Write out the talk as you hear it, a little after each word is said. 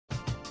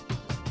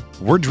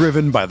We're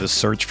driven by the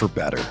search for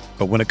better.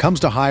 But when it comes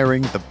to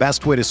hiring, the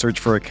best way to search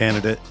for a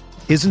candidate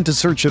isn't to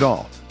search at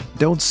all.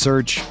 Don't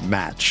search,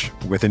 match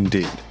with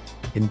Indeed.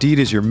 Indeed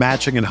is your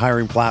matching and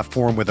hiring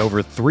platform with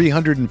over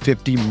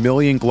 350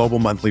 million global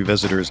monthly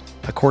visitors,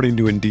 according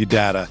to Indeed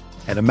data,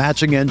 and a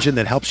matching engine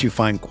that helps you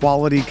find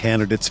quality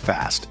candidates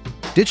fast.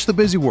 Ditch the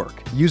busy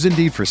work. Use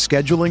Indeed for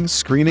scheduling,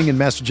 screening, and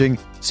messaging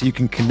so you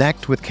can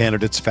connect with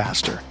candidates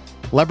faster.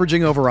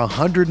 Leveraging over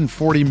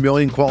 140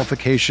 million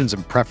qualifications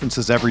and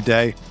preferences every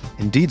day,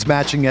 Indeed's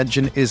matching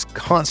engine is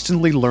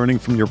constantly learning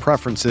from your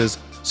preferences,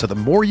 so the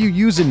more you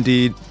use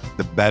Indeed,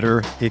 the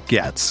better it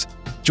gets.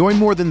 Join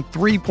more than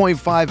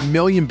 3.5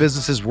 million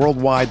businesses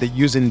worldwide that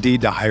use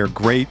Indeed to hire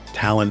great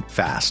talent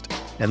fast.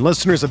 And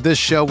listeners of this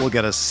show will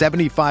get a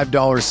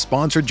 $75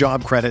 sponsored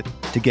job credit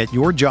to get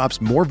your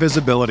jobs more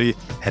visibility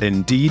at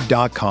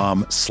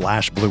Indeed.com/Blue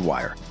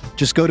Wire.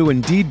 Just go to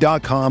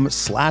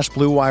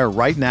Indeed.com/Blue Wire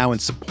right now and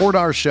support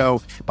our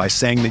show by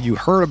saying that you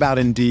heard about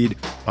Indeed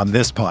on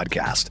this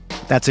podcast.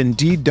 That's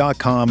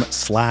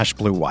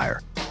Indeed.com/Blue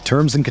Wire.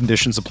 Terms and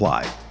conditions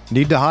apply.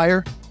 Need to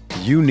hire?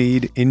 You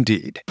need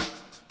Indeed.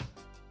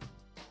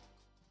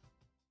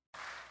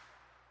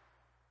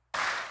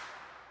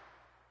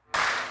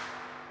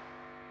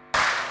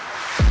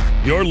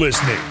 You're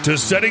listening to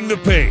Setting the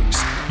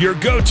Pace, your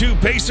go-to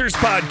Pacers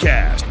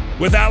podcast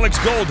with Alex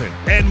Golden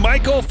and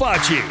Michael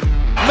Facci.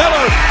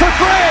 Miller for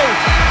three.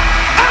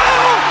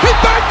 Oh, he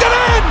backed it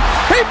in.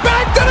 He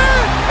backed it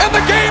in. And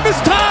the game is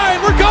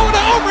tied. We're going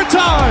to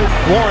overtime.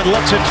 Warren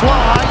lets it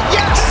fly.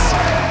 Yes.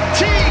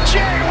 T.J.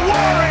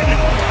 Warren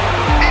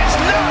is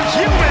not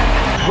human.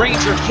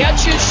 Granger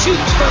catches,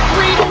 shoots for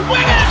three to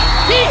win it.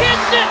 He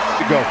hits it.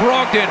 Go.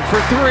 Brogdon for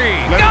three.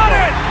 Got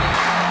it.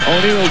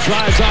 O'Neal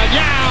drives on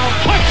Yao.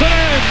 Puts it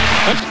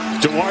in.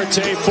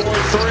 Duarte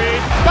 4-3.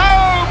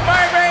 Boom,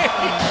 baby.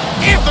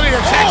 Anthony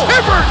attacks.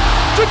 Hibbert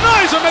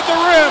denies him at the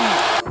rim.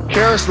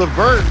 Karis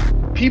LeVert,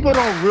 people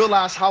don't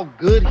realize how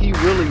good he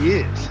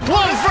really is.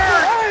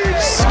 LeVert,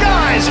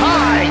 skies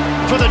high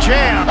for the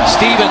jam.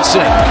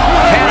 Stevenson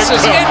passes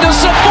into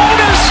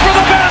Sabonis for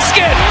the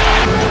basket.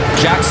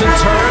 Jackson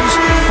turns,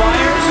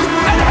 fires,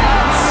 and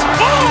hits.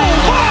 Oh,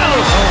 wow!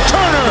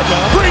 Turner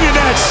bringing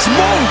that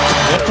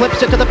smoke.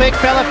 Flips it to the big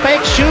fella,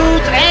 fake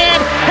shoots,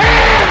 and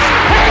hits!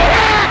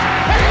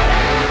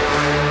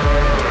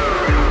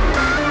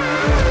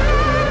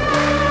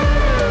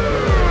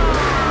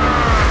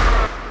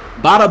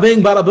 Bada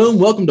bing, bada boom.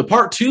 Welcome to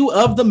part 2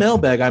 of the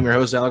mailbag. I'm your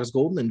host, Alex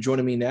Golden, and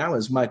joining me now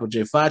is Michael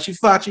J. Facci.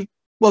 Facci,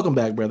 welcome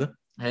back, brother.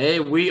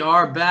 Hey, we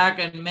are back,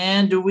 and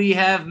man, do we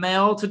have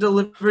mail to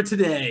deliver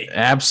today.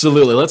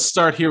 Absolutely. Let's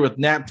start here with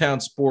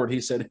Naptown Sport.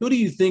 He said, who do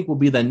you think will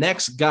be the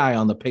next guy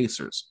on the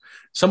Pacers?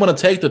 Someone to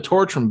take the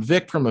torch from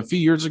Vic from a few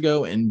years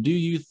ago, and do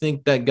you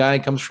think that guy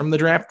comes from the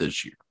draft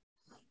this year?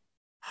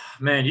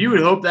 Man, you would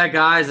hope that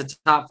guy is a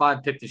top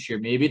 5 pick this year.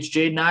 Maybe it's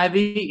Jaden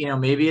Ivey.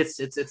 Maybe it's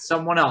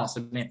someone else.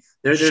 I mean,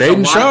 there's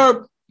Shaedon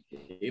Sharpe.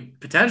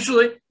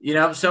 Potentially,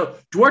 so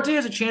Duarte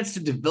has a chance to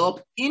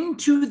develop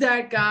into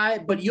that guy,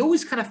 but you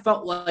always kind of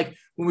felt like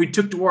when we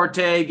took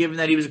Duarte, given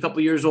that he was a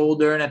couple years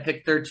older and at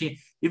pick 13,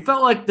 you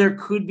felt like there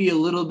could be a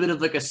little bit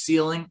of like a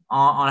ceiling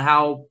on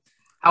how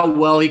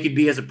well he could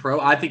be as a pro.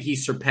 I think he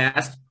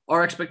surpassed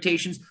our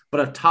expectations,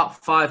 but a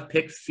top 5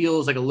 pick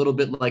feels like a little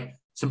bit like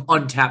some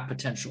untapped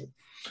potential.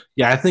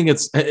 Yeah, I think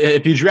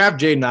if you draft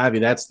Jaden Ivey,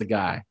 that's the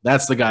guy.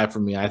 That's the guy for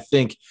me. I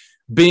think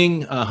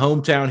being a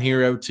hometown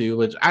hero too,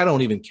 which I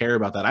don't even care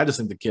about that. I just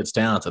think the kid's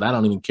talented. I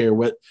don't even care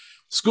what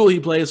school he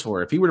plays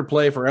for. If he were to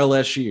play for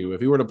LSU,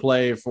 if he were to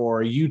play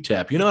for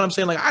UTEP, you know what I'm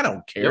saying? Like, I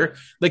don't care. Yep.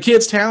 The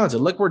kid's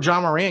talented. Look where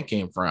John Morant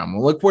came from.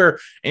 Look where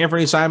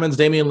Anthony Simons,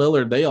 Damian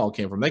Lillard, they all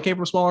came from. They came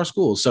from smaller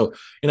schools. So,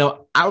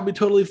 I would be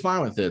totally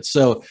fine with it.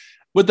 So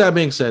with that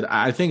being said,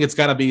 I think it's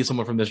got to be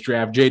someone from this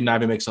draft. Jaden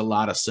Ivey makes a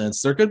lot of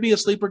sense. There could be a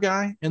sleeper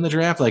guy in the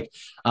draft, like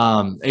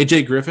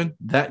AJ Griffin.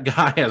 That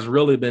guy has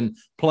really been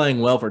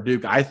playing well for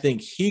Duke. I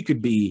think he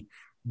could be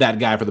that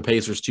guy for the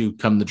Pacers to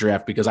come the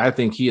draft, because I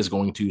think he is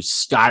going to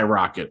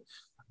skyrocket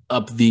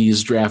up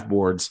these draft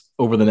boards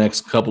over the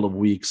next couple of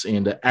weeks.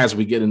 And as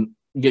we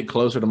get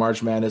closer to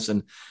March Madness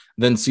and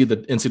then see the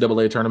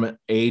NCAA tournament,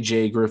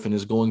 AJ Griffin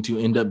is going to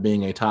end up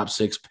being a top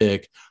 6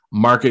 pick.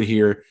 Mark it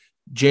here.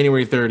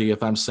 January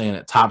 30th, I'm saying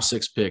it, top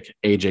 6 pick,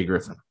 AJ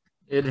Griffin.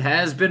 It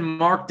has been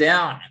marked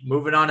down.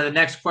 Moving on to the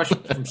next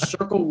question from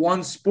Circle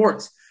One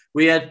Sports.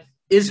 We had,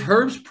 is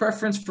Herb's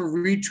preference for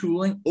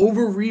retooling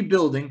over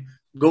rebuilding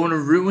going to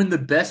ruin the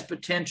best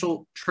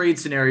potential trade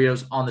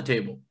scenarios on the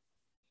table?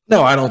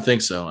 No, I don't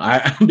think so.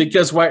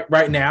 Because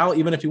right now,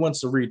 even if he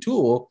wants to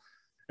retool,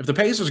 if the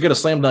Pacers get a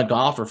slam dunk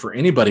offer for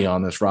anybody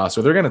on this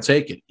roster, they're going to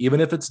take it. Even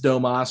if it's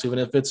Domas, even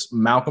if it's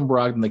Malcolm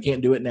Brogdon, they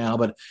can't do it now,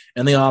 but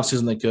in the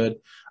offseason they could.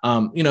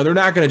 They're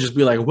not going to just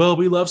be like, well,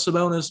 we love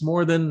Sabonis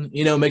more than,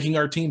 making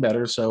our team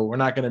better, so we're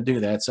not going to do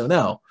that. So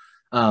no,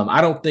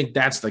 I don't think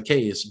that's the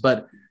case.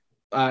 But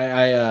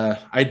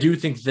I do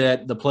think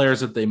that the players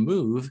that they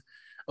move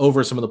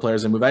over some of the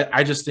players they move,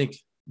 I just think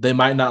they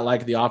might not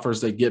like the offers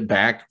they get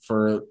back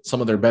for some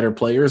of their better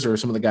players or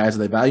some of the guys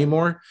that they value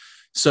more.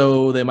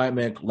 So they might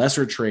make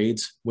lesser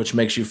trades, which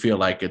makes you feel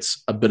like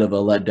it's a bit of a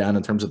letdown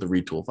in terms of the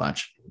retool, Foch.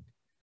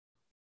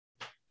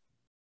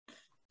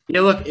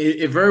 Yeah, look,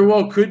 it very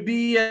well could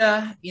be.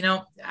 I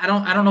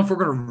don't know if we're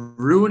going to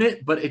ruin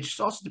it, but it just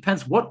also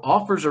depends what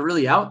offers are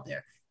really out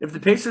there. If the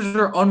Pacers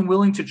are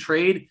unwilling to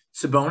trade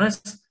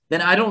Sabonis,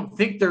 then I don't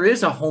think there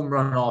is a home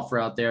run offer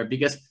out there,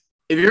 because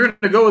if you're going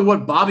to go with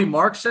what Bobby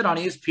Marks said on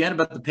ESPN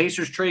about the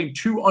Pacers trading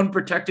 2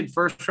 unprotected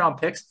first-round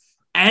picks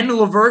and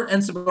LeVert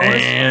and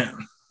Sabonis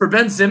for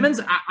Ben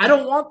Simmons, I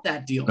don't want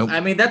that deal. Nope.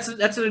 I mean, that's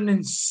an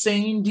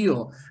insane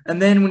deal.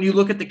 And then when you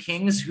look at the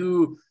Kings,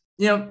 who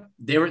they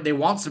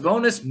want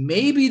Sabonis,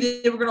 maybe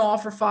they were going to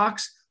offer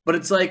Fox, but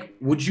it's like,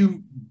 would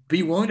you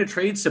be willing to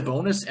trade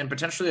Sabonis and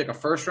potentially like a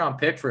first-round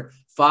pick for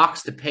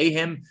Fox to pay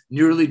him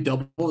nearly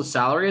double the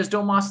salary as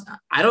Domas?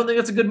 I don't think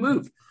that's a good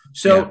move.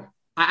 So. Yeah.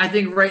 I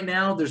think right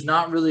now there's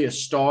not really a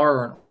star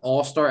or an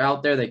all-star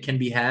out there that can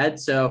be had.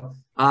 So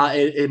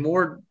it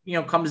more,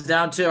 comes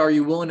down to, are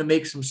you willing to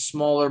make some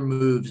smaller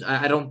moves?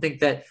 I don't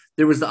think that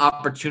there was the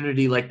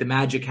opportunity like the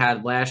Magic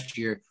had last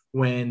year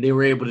when they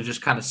were able to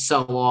just kind of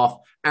sell off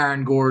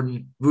Aaron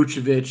Gordon,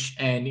 Vucevic,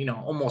 and,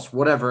 almost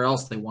whatever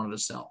else they wanted to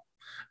sell.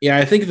 Yeah,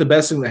 I think the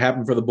best thing that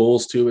happened for the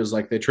Bulls too is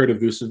like they traded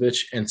Vucevic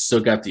and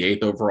still got the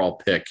 8th overall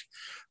pick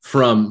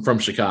from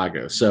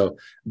Chicago. So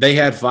they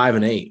had 5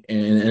 and 8,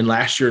 and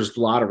last year's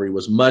lottery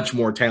was much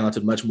more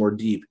talented, much more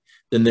deep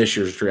than this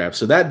year's draft.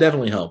 So that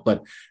definitely helped.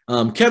 But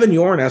Kevin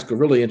Yorn asked a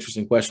really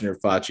interesting question here,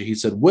 Facci. He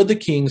said, would the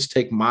Kings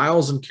take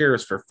Miles and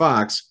Karras for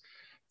Fox,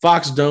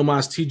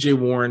 Domas, TJ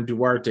Warren,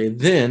 Duarte,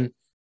 then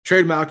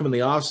trade Malcolm in the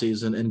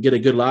offseason and get a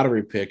good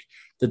lottery pick?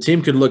 The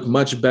team could look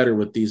much better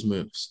with these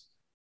moves.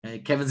 Hey,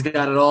 Kevin's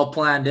got it all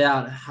planned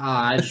out.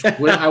 I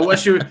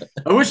wish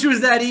it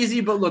was that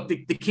easy, but look, the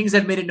Kings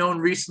have made it known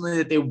recently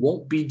that they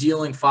won't be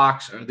dealing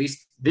Fox, or at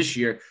least this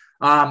year.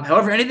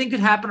 However, anything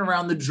could happen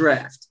around the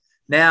draft.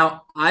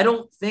 Now, I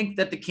don't think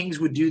that the Kings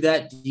would do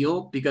that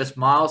deal because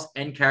Miles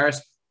and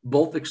Karras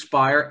both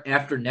expire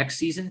after next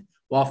season,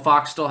 while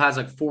Fox still has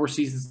like 4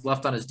 seasons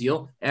left on his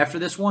deal after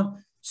this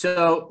one.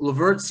 So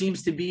LeVert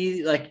seems to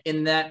be like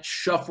in that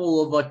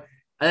shuffle of like,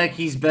 I think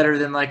he's better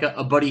than like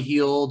a Buddy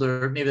Hield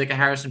or maybe like a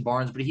Harrison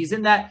Barnes, but he's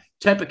in that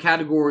type of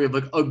category of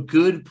like a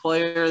good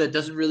player that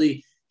doesn't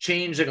really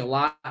change like a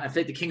lot. I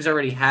think the Kings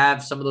already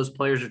have some of those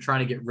players they're trying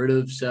to get rid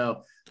of.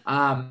 So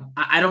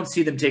I don't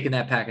see them taking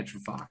that package for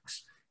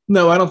Fox.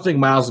 No, I don't think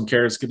Miles and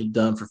Karras get it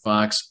done for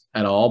Fox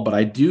at all, but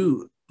I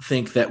do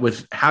think that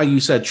with how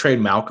you said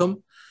trade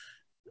Malcolm,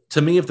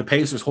 to me, if the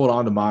Pacers hold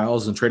on to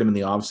Miles and trade him in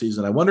the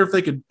offseason, I wonder if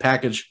they could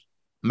package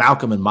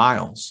Malcolm and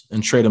Miles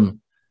and trade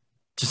him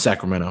to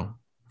Sacramento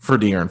for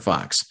De'Aaron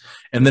Fox,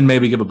 and then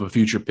maybe give up a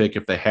future pick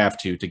if they have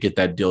to get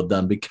that deal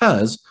done.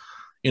 Because,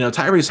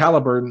 Tyrese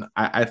Halliburton,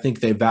 I think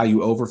they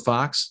value over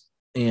Fox,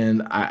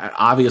 and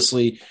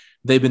obviously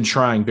they've been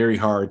trying very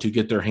hard to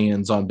get their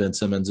hands on Ben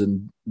Simmons,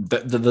 and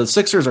the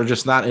Sixers are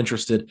just not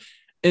interested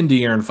in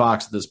De'Aaron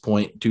Fox at this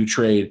point to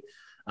trade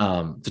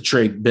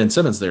Ben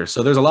Simmons there.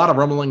 So there's a lot of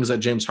rumblings that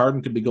James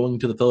Harden could be going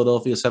to the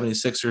Philadelphia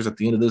 76ers at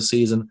the end of this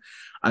season.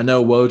 I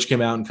know Woj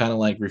came out and kind of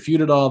like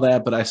refuted all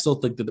that, but I still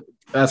think that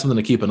that's something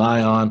to keep an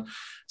eye on.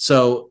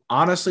 So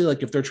honestly,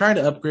 like if they're trying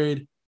to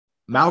upgrade,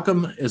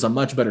 Malcolm is a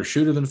much better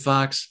shooter than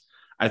Fox.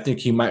 I think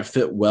he might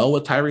fit well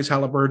with Tyrese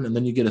Halliburton, and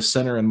then you get a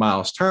center in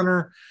Miles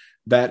Turner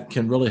that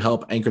can really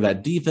help anchor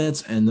that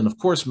defense. And then, of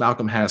course,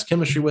 Malcolm has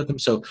chemistry with him.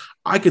 So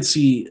I could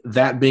see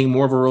that being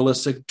more of a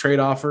realistic trade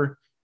offer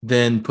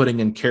than putting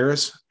in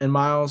Karras and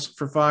Miles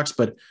for Fox.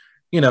 But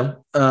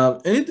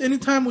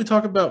anytime we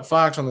talk about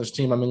Fox on this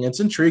team, I mean, it's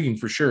intriguing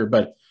for sure,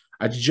 but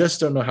I just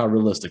don't know how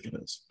realistic it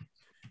is.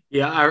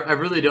 Yeah, I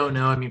really don't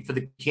know. I mean, for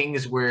the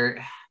Kings,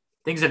 where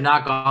things have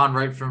not gone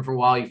right for him for a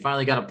while, you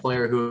finally got a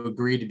player who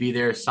agreed to be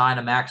there, sign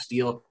a max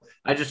deal.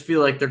 I just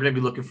feel like they're going to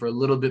be looking for a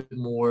little bit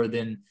more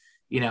than,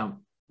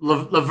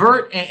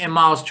 LeVert and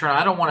Miles Turner.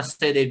 I don't want to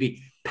say they'd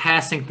be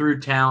passing through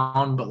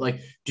town, but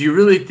like, do you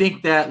really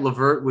think that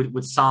LeVert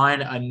would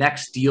sign a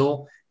next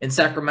deal in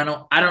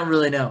Sacramento? I don't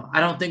really know. I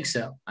don't think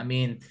so. I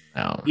mean,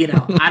 no.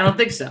 I don't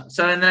think so.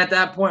 So, and then at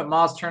that point,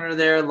 Miles Turner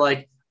there,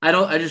 like,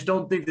 I just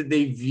don't think that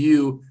they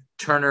view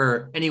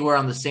Turner anywhere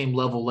on the same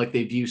level like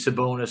they view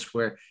Sabonis,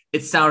 where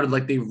it sounded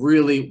like they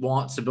really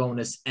want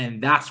Sabonis,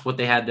 and that's what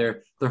they had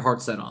their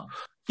heart set on.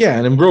 Yeah,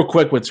 and then real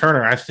quick with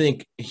Turner, I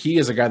think he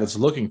is a guy that's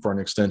looking for an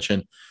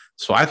extension,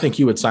 so I think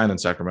he would sign in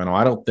Sacramento.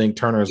 I don't think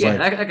Turner is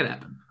that could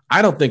happen.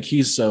 I don't think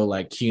he's so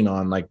like keen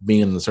on like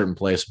being in a certain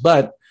place,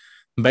 but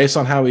based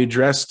on how he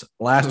dressed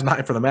last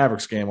night for the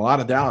Mavericks game, a lot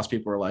of Dallas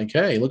people are like,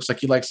 hey, looks like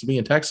he likes to be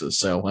in Texas.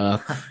 So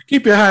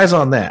keep your eyes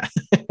on that.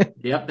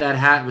 Yep, that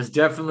hat was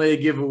definitely a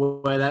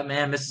giveaway. That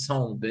man misses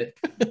home a bit.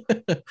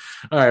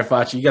 All right,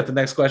 Facci, you got the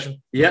next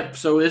question? Yep,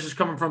 so this is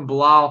coming from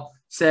Bilal.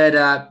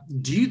 Said,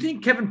 do you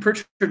think Kevin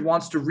Pritchard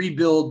wants to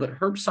rebuild, but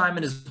Herb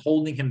Simon is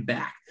holding him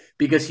back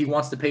because he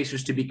wants the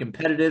Pacers to be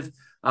competitive?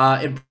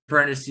 In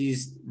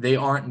parentheses, they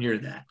aren't near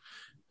that.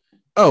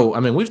 Oh, I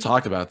mean, we've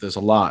talked about this a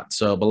lot.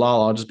 So,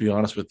 Bilal, I'll just be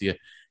honest with you.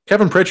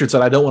 Kevin Pritchard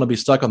said, I don't want to be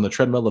stuck on the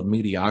treadmill of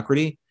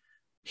mediocrity.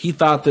 he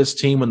thought this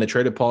team, when they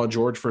traded Paul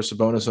George for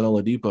Sabonis and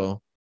Oladipo,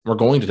 were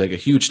going to take a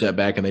huge step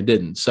back, and they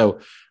didn't. So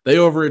they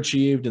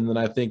overachieved, and then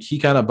I think he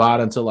kind of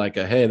bought into like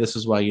hey, this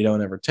is why you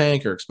don't ever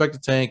tank or expect to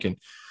tank. And,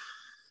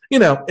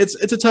 it's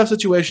a tough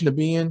situation to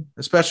be in,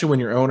 especially when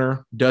your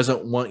owner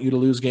doesn't want you to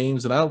lose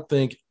games. And I don't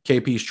think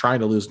KP is trying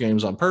to lose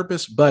games on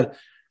purpose, but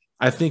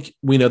I think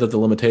we know that the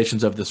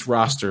limitations of this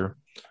roster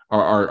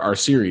are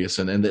serious,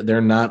 and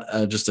they're not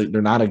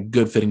they're not a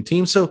good fitting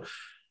team. So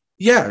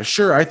yeah,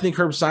 sure. I think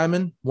Herb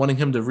Simon wanting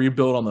him to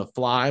rebuild on the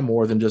fly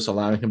more than just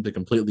allowing him to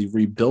completely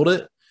rebuild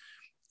it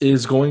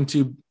is going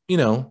to,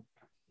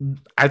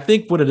 I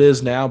think what it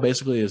is now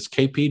basically is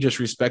KP just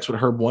respects what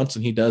Herb wants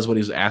and he does what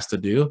he's asked to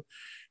do.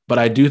 But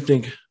I do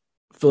think,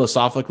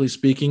 philosophically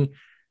speaking,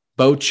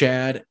 Bo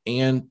Chad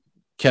and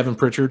Kevin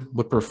Pritchard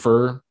would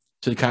prefer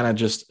to kind of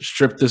just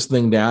strip this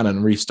thing down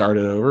and restart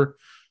it over.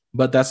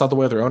 But that's not the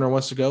way their owner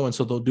wants to go. And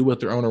so they'll do what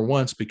their owner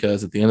wants,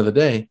 because at the end of the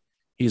day,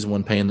 he's the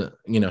one paying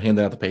handing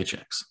out the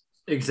paychecks.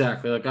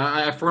 Exactly. Like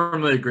I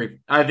firmly agree.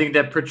 I think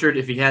that Pritchard,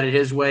 if he had it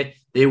his way,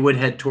 they would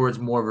head towards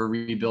more of a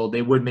rebuild.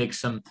 They would make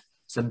some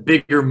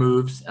bigger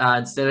moves.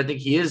 Instead, I think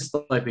he is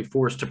likely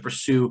forced to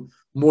pursue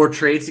more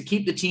trades to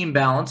keep the team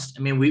balanced.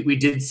 I mean, we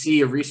did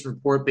see a recent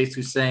report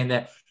basically saying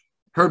that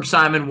Herb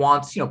Simon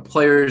wants,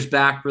 players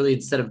back really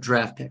instead of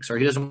draft picks, or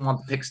he doesn't want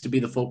the picks to be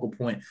the focal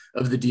point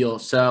of the deal.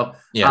 So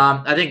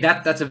I think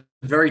that's a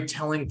very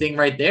telling thing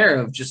right there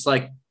of just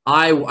like,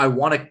 I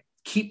want to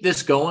keep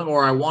this going,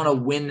 or I want to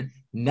win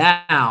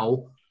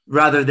now,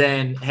 rather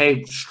than,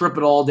 hey, strip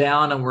it all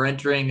down and we're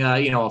entering a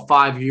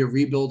 5-year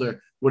rebuild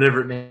or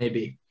whatever it may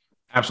be.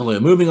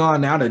 Absolutely. Moving on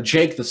now to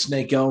Jake the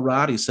Snake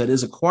Elrod. He said,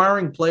 is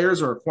acquiring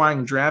players or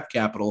acquiring draft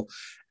capital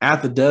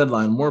at the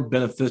deadline more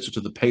beneficial to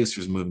the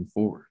Pacers moving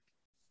forward?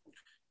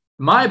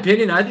 In my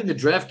opinion, I think the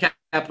draft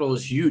capital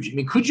is huge. I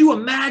mean, could you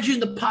imagine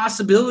the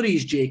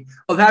possibilities, Jake,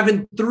 of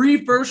having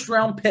 3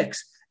 first-round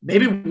picks,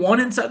 maybe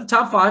one inside the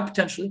top 5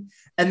 potentially,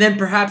 and then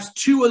perhaps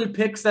 2 other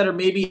picks that are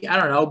maybe, I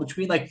don't know,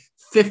 between like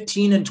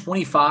 15 and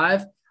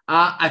 25?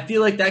 I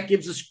feel like that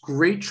gives us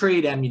great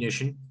trade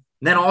ammunition.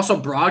 And then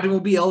also Brogdon will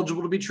be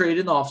eligible to be traded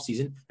in the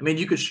offseason. I mean,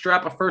 you could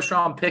strap a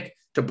first-round pick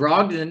to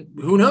Brogdon.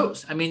 Who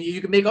knows? I mean, you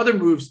can make other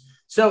moves.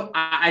 So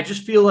I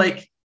just feel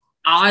like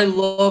I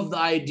love the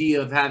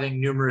idea of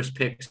having numerous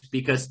picks,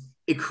 because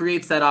it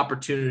creates that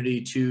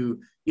opportunity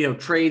to,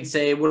 trade,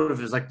 say, what if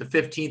it's like the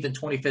 15th and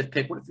 25th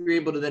pick? What if you're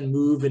able to then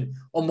move and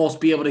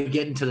almost be able to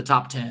get into the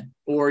top 10,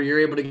 or you're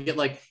able to get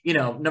like,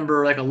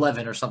 number like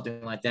 11 or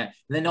something like that.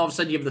 And then all of a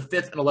sudden you have the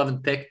 5th and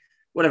 11th pick,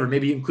 whatever,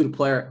 maybe you include a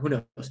player, who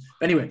knows? But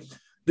anyway,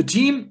 the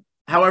team,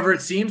 however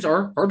it seems,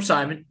 or Herb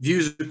Simon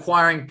views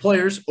acquiring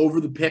players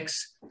over the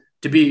picks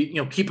to be,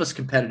 keep us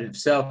competitive.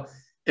 So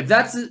if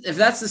that's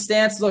the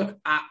stance, look,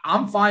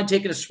 I'm fine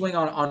taking a swing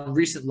on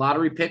recent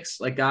lottery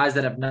picks, like guys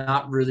that have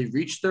not really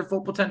reached their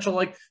full potential,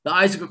 like the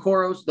Isaac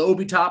Okoros, the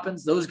Obi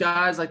Toppins, those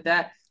guys like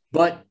that.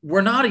 But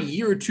we're not a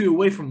year or 2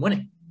 away from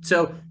winning.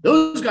 So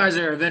those guys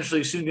are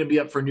eventually soon going to be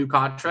up for a new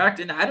contract.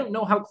 And I don't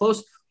know how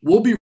close we'll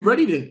be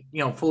ready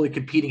to, fully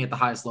competing at the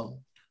highest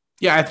level.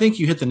 Yeah, I think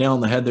you hit the nail on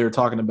the head there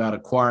talking about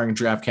acquiring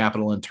draft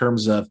capital in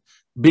terms of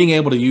being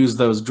able to use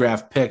those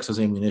draft picks as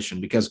ammunition.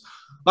 Because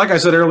like I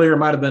said earlier, it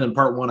might have been in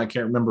part 1, I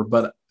can't remember.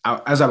 But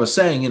as I was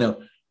saying,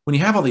 when you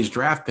have all these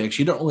draft picks,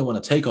 you don't really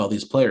want to take all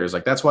these players.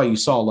 Like that's why you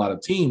saw a lot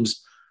of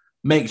teams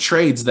make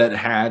trades that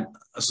had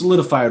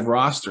solidified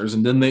rosters,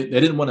 and then they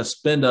didn't want to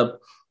spend up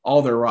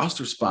all their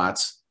roster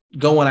spots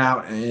going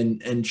out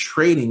and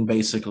trading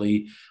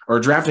basically,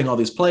 or drafting all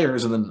these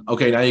players. And then,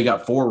 okay, now you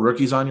got 4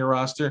 rookies on your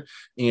roster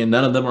and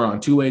none of them are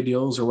on 2-way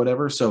deals or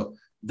whatever. So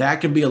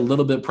that can be a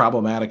little bit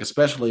problematic,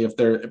 especially if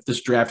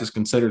this draft is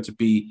considered to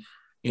be,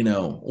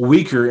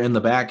 weaker in the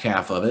back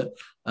half of it.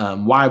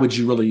 Why would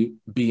you really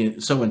be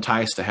so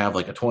enticed to have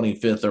like a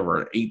 25th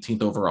or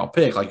 18th overall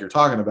pick like you're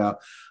talking about?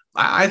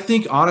 I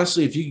think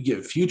honestly, if you could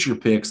get future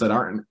picks that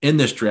aren't in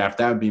this draft,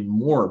 that would be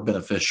more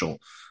beneficial.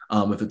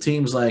 If the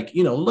team's like,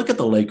 look at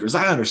the Lakers.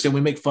 I understand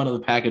we make fun of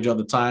the package all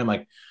the time,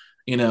 like,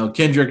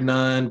 Kendrick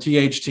Nunn,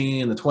 THT,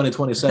 and the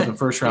 2027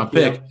 first-round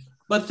pick. Yeah.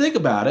 But think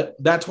about it.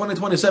 That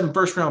 2027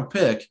 first-round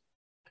pick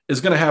is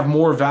going to have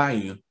more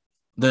value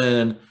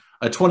than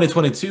a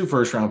 2022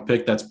 first-round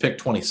pick that's pick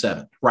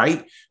 27,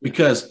 right?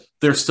 Because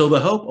there's still the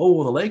hope,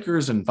 the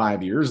Lakers in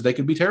 5 years, they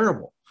could be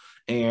terrible.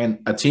 And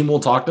a team will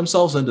talk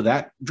themselves into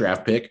that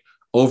draft pick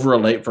over a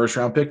late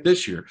first-round pick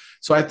this year.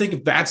 So I think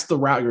if that's the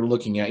route you're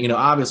looking at,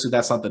 obviously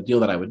that's not the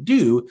deal that I would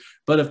do,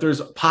 but if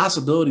there's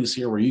possibilities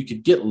here where you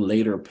could get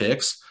later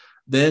picks,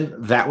 then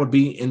that would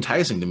be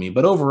enticing to me.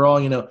 But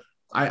overall,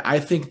 I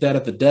think that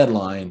at the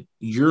deadline,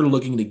 you're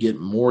looking to get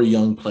more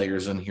young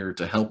players in here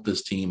to help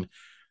this team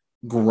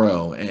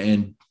grow.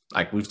 And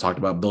like we've talked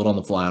about, build on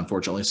the fly,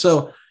 unfortunately.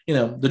 So,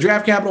 the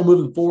draft capital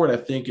moving forward, I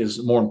think,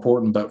 is more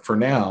important. But for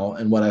now,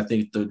 and what I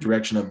think the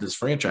direction of this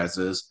franchise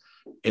is,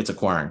 it's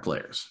acquiring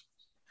players.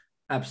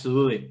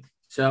 Absolutely.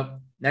 So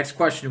next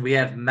question, we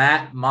have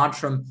Matt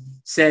Montram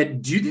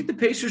said, do you think the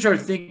Pacers are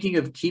thinking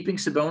of keeping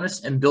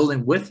Sabonis and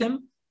building with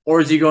him,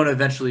 or is he going to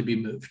eventually be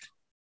moved?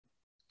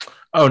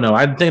 Oh, no,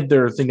 I think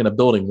they're thinking of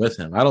building with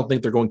him. I don't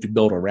think they're going to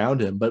build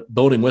around him, but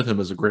building with him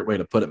is a great way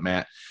to put it,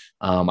 Matt.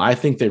 I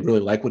think they really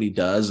like what he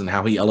does and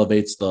how he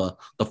elevates the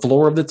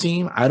floor of the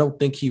team. I don't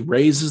think he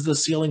raises the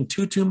ceiling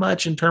too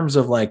much in terms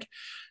of like,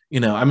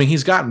 I mean,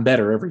 he's gotten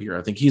better every year.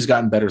 I think he's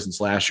gotten better since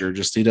last year.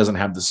 Just he doesn't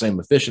have the same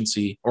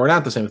efficiency, or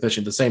not the same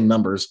efficiency, the same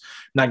numbers,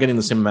 not getting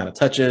the same amount of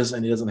touches,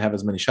 and he doesn't have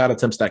as many shot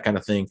attempts, that kind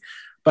of thing.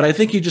 But I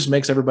think he just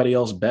makes everybody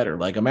else better.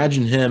 Like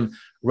imagine him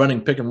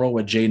running pick and roll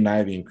with Jaden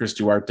Ivey and Chris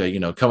Duarte,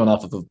 coming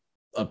off of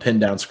a pin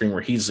down screen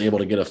where he's able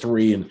to get a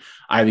three and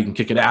Ivey can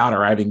kick it out,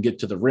 or Ivey can get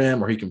to the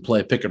rim, or he can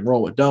play pick and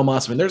roll with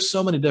Domas. I mean, there's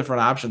so many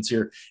different options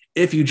here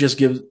if you just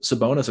give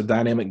Sabonis a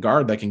dynamic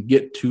guard that can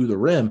get to the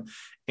rim.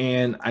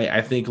 And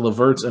I think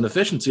LeVert's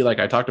inefficiency, like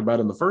I talked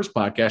about in the first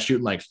podcast,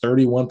 shooting like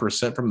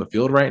 31% from the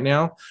field right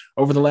now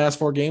over the last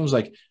 4 games,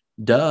 like,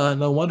 duh,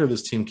 no wonder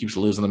this team keeps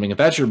losing. I mean, if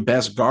that's your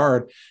best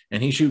guard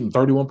and he's shooting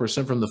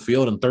 31% from the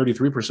field and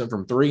 33%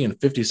 from 3 and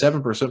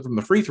 57% from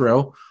the free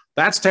throw,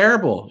 that's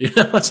terrible.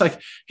 It's like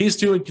he's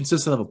too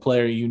inconsistent of a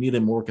player. You need a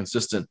more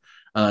consistent,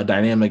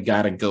 dynamic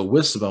guy to go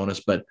with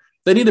Sabonis, but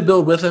they need to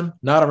build with him,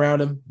 not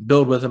around him,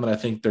 build with him, and I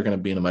think they're going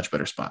to be in a much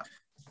better spot.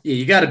 Yeah,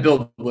 you got to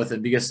build with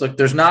it because, look,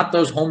 there's not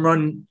those home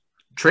run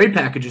trade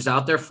packages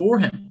out there for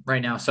him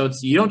right now. So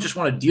you don't just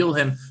want to deal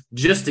him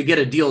just to get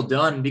a deal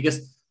done,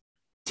 because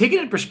take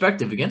it in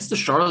perspective, against the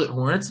Charlotte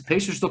Hornets, the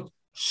Pacers looked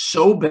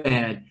so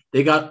bad.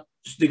 They got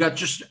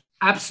just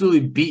absolutely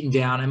beaten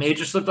down. I mean, it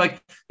just looked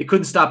like they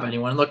couldn't stop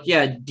anyone. Look,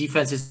 yeah,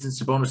 defense isn't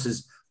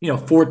Sabonis's,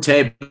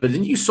 forte, but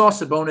then you saw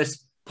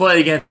Sabonis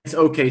play against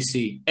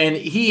OKC, and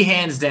he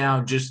hands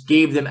down just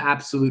gave them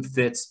absolute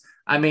fits.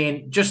 I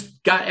mean,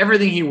 just got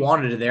everything he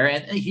wanted there.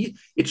 And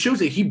it shows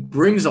that he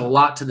brings a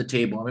lot to the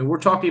table. I mean, we're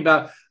talking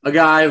about a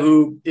guy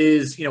who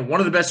is, one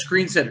of the best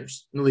screen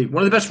setters in the league,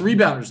 one of the best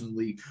rebounders in the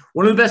league,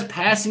 one of the best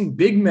passing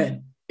big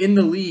men in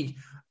the league.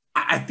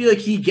 I feel like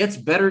he gets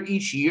better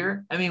each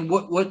year. I mean,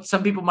 what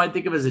some people might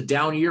think of as a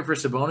down year for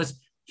Sabonis,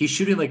 he's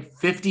shooting like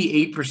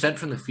 58%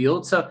 from the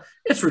field. So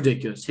it's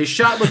ridiculous. His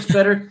shot looks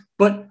better,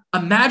 but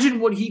imagine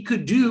what he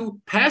could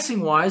do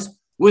passing wise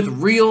with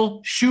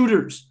real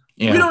shooters.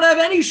 Yeah. We don't have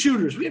any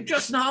shooters. We have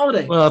Justin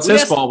Holiday. Well, it's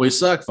his fault. We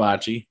suck,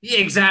 Facci. Yeah,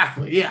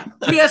 exactly. Yeah.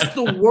 We asked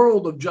the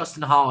world of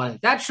Justin Holiday.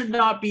 That should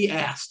not be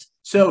asked.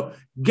 So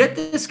get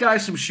this guy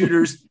some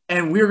shooters,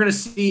 and we're going to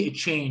see a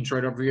change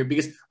right over here,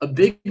 because a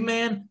big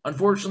man,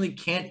 unfortunately,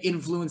 can't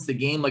influence the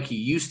game like he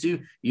used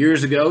to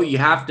years ago. You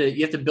have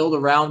to build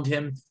around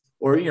him,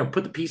 or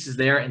put the pieces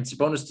there, and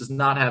Sabonis does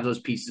not have those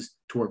pieces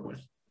to work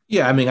with.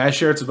 Yeah, I mean, I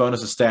shared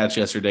Sabonis' stats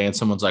yesterday, and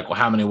someone's like, well,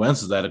 how many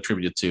wins is that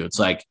attributed to? It's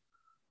like,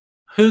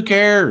 who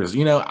cares?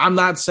 I'm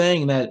not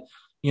saying that,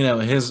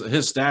 his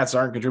stats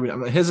aren't contributing.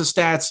 I mean, his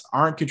stats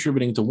aren't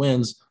contributing to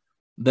wins.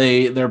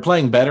 They're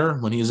playing better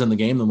when he's in the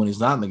game than when he's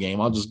not in the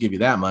game. I'll just give you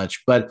that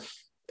much. But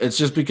it's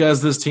just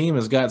because this team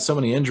has got so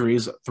many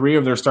injuries. 3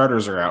 of their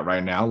starters are out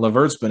right now.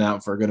 LeVert's been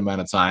out for a good amount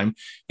of time.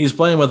 He's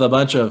playing with a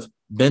bunch of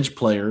bench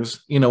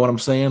players. You know what I'm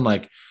saying?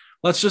 Like,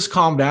 let's just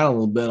calm down a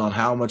little bit on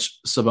how much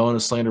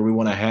Sabonis slander we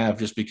want to have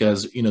just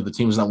because, the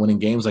team's not winning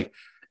games. Like,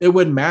 it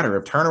wouldn't matter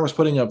if Turner was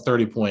putting up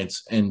 30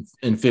 points and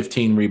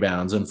 15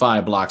 rebounds and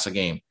 5 blocks a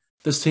game.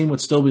 This team would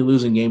still be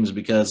losing games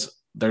because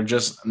they're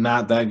just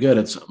not that good.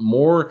 It's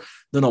more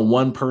than a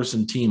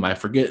one-person team. I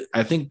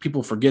think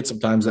people forget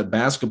sometimes that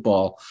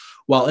basketball,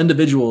 while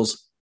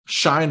individuals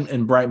shine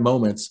in bright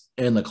moments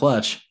in the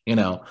clutch,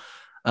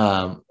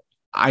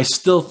 I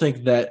still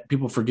think that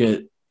people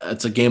forget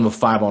it's a game of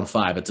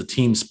 5-on-5. It's a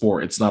team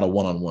sport. It's not a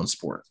one-on-one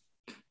sport.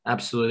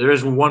 Absolutely. There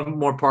is one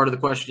more part of the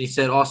question. He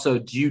said also,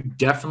 do you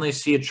definitely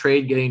see a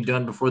trade getting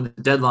done before the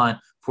deadline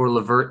for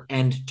LeVert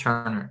and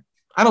Turner?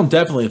 I don't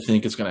definitely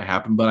think it's going to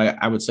happen, but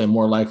I would say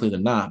more likely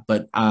than not.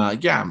 But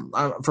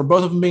for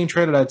both of them being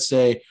traded, I'd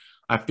say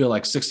I feel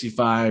like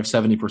 65,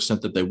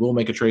 70% that they will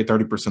make a trade,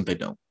 30% they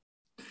don't.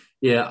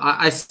 Yeah,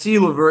 I see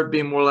LeVert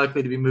being more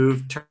likely to be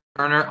moved.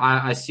 Turner,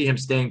 I see him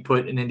staying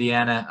put in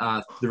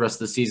Indiana the rest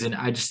of the season.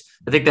 I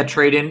think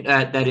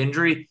that that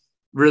injury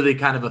really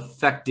kind of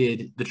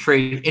affected the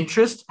trade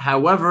interest.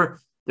 However,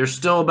 there's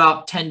still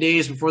about 10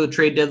 days before the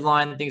trade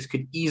deadline. Things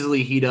could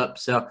easily heat up.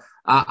 So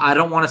I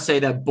don't want to say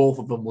that both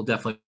of them will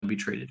definitely be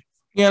traded.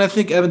 Yeah, and I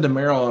think Evan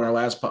DeMero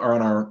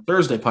on our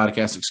Thursday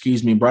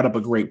podcast, brought up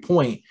a great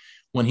point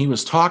when he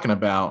was talking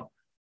about,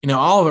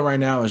 all of it right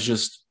now is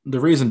just the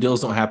reason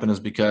deals don't happen is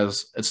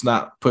because it's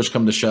not push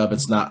come to shove.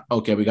 It's not,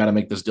 okay, we got to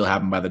make this deal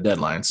happen by the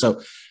deadline.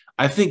 So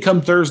I think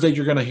come Thursday,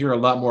 you're going to hear a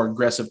lot more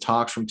aggressive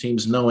talks from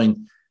teams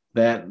knowing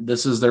that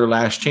this is their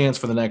last chance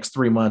for the next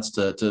 3 months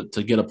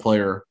to get a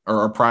player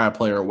or pry a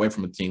player away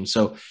from the team.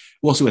 So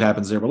we'll see what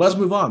happens there. But let's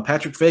move on.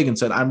 Patrick Fagan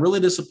said, I'm really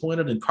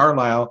disappointed in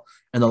Carlisle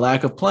and the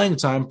lack of playing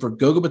time for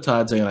Goga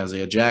Bitadze and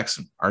Isaiah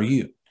Jackson. Are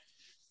you?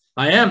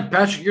 I am.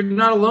 Patrick, you're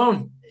not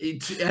alone.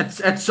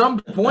 At some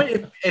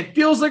point, it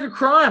feels like a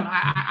crime.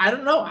 I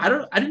don't know. I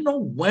didn't know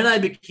when I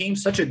became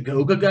such a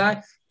Goga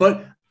guy,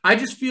 but I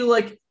just feel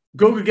like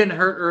Goga getting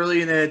hurt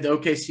early in the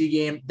OKC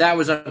game, that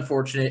was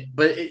unfortunate,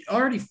 but it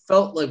already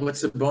felt like with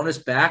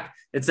Sabonis back,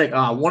 it's like,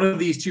 one of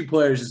these 2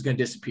 players is going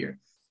to disappear.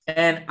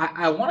 And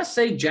I want to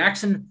say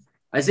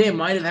Isaiah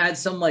might have had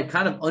some like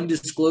kind of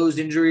undisclosed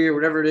injury or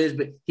whatever it is,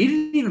 but he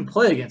didn't even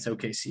play against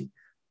OKC.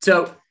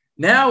 So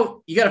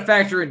now you got to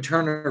factor in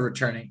Turner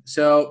returning.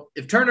 So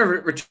if Turner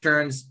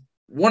returns,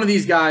 one of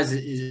these guys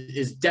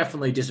is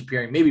definitely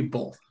disappearing, maybe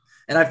both.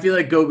 And I feel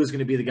like Goga is going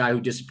to be the guy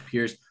who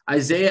disappears.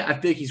 Isaiah, I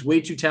feel like he's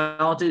way too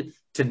talented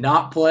to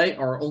not play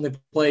or only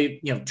play,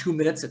 2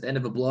 minutes at the end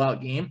of a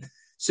blowout game.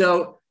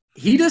 So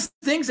he does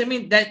things,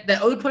 that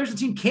other players on the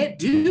team can't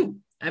do.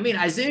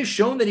 Isaiah's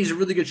shown that he's a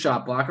really good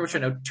shot blocker, which I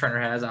know Turner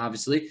has,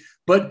 obviously.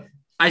 But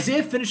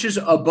Isaiah finishes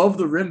above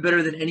the rim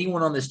better than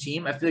anyone on this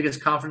team. I feel like his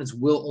confidence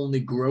will only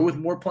grow with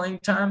more playing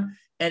time.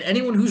 And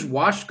anyone who's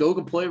watched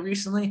Goga play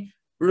recently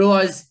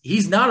realize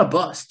he's not a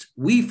bust.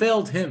 We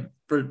failed him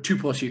for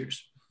 2+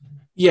 years.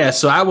 Yeah,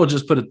 so I will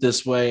just put it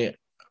this way.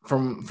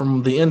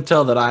 From the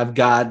intel that I've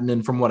gotten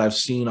and from what I've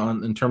seen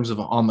in terms of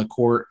on the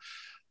court,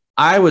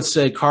 I would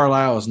say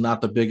Carlisle is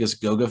not the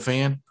biggest Goga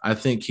fan. I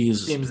think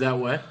seems that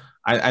way.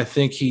 I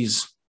think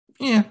he's,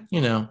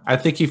 I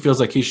think he feels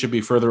like he should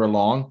be further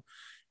along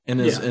in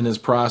his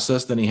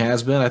process than he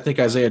has been. I think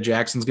Isaiah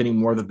Jackson's getting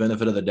more of the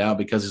benefit of the doubt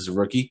because he's a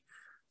rookie.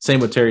 Same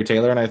with Terry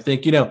Taylor. And I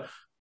think,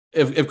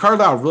 if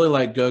Carlisle really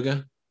liked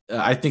Goga,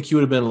 I think he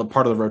would have been a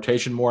part of the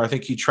rotation more. I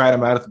think he tried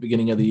him out at the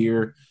beginning of the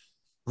year,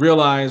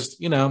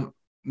 realized,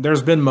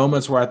 there's been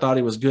moments where I thought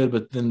he was good,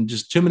 but then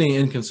just too many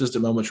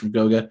inconsistent moments from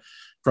Goga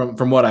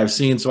from what I've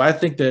seen. So I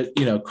think that,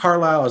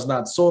 Carlisle is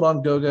not sold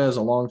on Goga as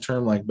a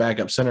long-term like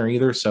backup center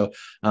either. So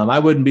I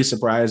wouldn't be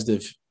surprised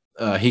if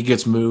he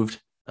gets moved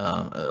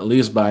at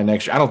least by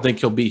next year. I don't think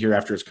he'll be here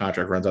after his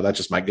contract runs out. That's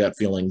just my gut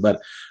feeling. But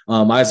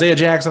Isaiah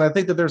Jackson, I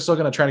think that they're still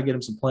going to try to get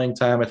him some playing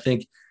time. I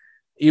think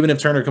even if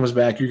Turner comes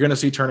back, you're going to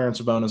see Turner and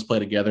Sabonis play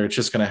together. It's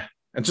just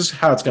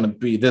how it's going to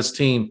be. This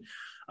team,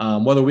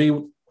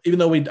 even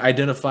though we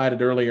identified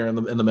it earlier in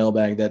the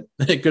mailbag that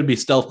it could be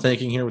stealth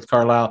tanking here with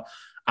Carlisle,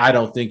 I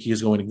don't think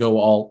he's going to go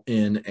all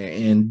in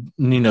and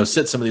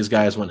sit some of these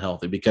guys when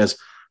healthy, because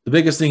the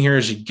biggest thing here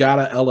is you got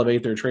to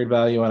elevate their trade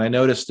value. And I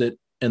noticed it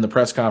in the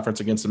press conference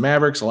against the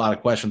Mavericks, a lot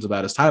of questions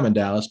about his time in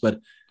Dallas, but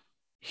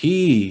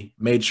he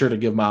made sure to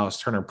give Miles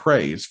Turner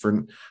praise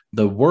for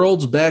the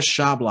world's best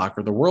shot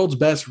blocker, the world's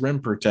best rim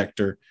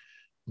protector.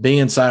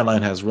 Being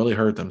sideline has really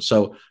hurt them.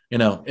 So, it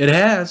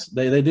has.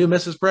 They do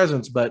miss his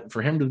presence, but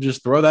for him to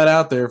just throw that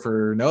out there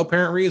for no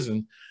apparent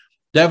reason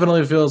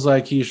definitely feels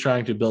like he's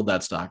trying to build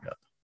that stock up.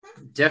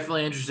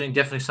 Definitely interesting.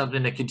 Definitely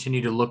something to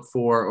continue to look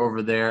for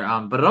over there.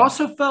 But it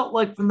also felt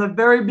like from the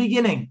very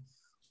beginning,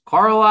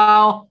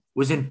 Carlisle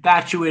was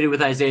infatuated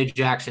with Isaiah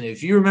Jackson.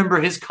 If you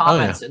remember his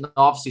comments in the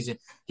offseason,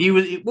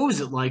 what was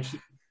it like?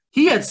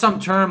 He had some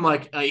term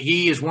like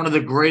he is one of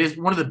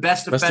the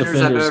best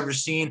defenders I've ever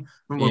seen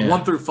from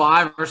 1 through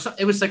 5 or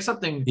something. It was like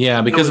something.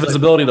 Yeah, because of his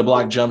ability to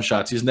block jump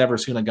shots. He's never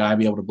seen a guy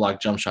be able to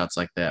block jump shots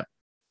like that.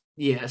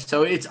 Yeah,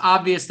 so it's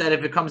obvious that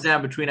if it comes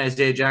down between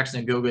Isaiah Jackson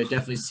and Goga, it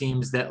definitely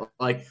seems that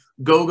like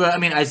Goga,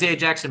 Isaiah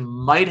Jackson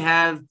might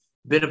have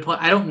been a player.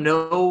 I don't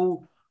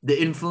know the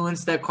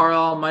influence that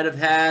Carlisle might have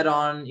had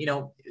on,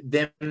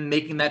 them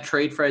making that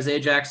trade for Isaiah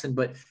Jackson,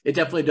 but it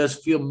definitely does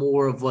feel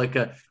more of like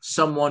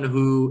someone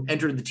who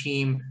entered the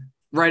team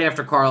right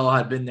after Carlisle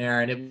had been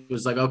there. And it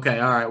was like, okay,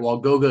 all right, well,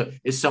 Goga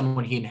is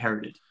someone he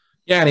inherited.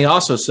 Yeah, and he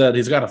also said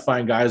he's got to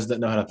find guys that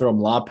know how to throw him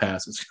lob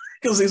passes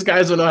because these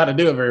guys don't know how to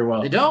do it very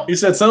well. They don't. He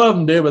said some of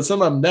them do, but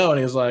some of them don't.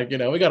 And he's like,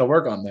 we got to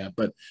work on that.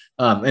 But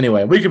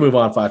anyway, we can move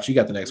on, Foch. You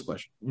got the next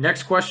question.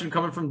 Next question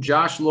coming from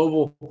Josh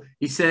Lovell.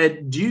 He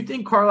said, do you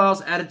think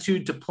Carlisle's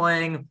attitude to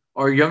playing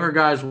our younger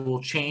guys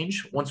will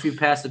change once we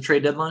pass the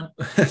trade deadline?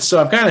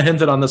 So I've kind of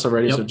hinted on this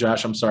already. So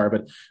Josh, I'm sorry,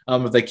 but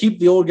if they keep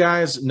the old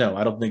guys, no,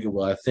 I don't think it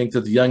will. I think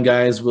that the young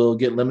guys will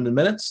get limited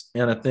minutes,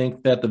 and I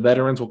think that the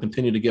veterans will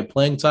continue to get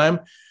playing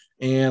time.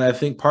 And I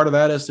think part of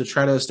that is to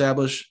try to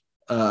establish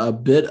a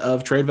bit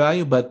of trade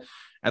value. But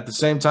at the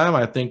same time,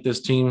 I think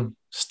this team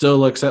still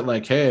looks at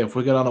like, hey, if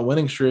we get on a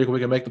winning streak, we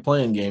can make the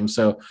play-in game.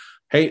 So,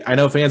 hey, I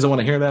know fans don't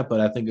want to hear that, but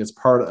I think it's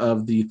part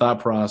of the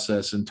thought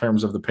process in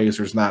terms of the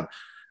Pacers not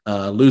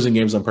losing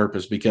games on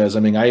purpose. Because,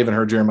 I even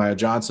heard Jeremiah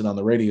Johnson on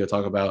the radio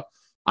talk about,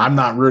 I'm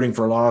not rooting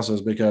for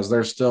losses because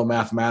they're still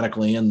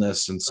mathematically in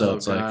this. And so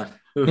like,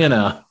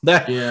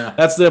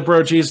 that's the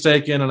approach he's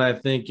taken. And I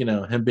think,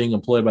 him being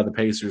employed by the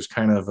Pacers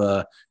kind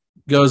of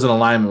goes in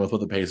alignment with what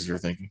the Pacers are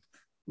thinking.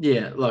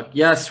 Yeah, look,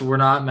 yes, we're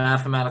not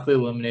mathematically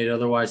eliminated.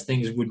 Otherwise,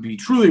 things would be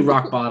truly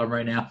rock bottom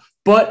right now.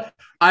 But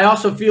I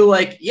also feel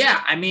like,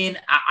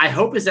 I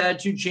hope his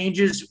attitude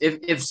changes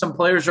if some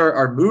players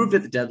are moved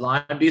at the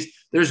deadline, because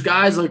there's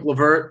guys like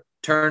LeVert,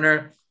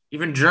 Turner,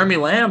 even Jeremy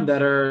Lamb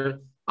that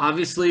are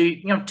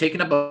obviously,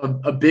 taking up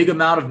a big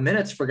amount of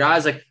minutes for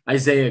guys like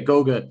Isaiah,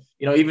 Goga,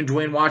 even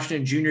Dwayne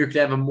Washington Jr. could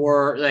have a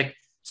more like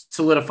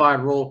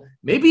solidified role.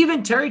 Maybe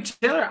even Terry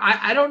Taylor.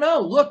 I don't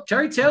know. Look,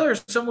 Terry Taylor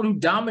is someone who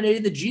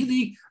dominated the G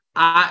League.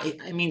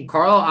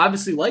 Carl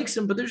obviously likes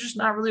him, but there's just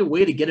not really a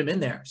way to get him in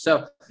there.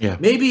 So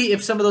maybe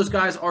if some of those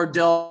guys are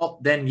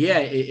dealt, then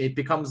it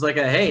becomes like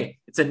hey,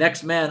 it's a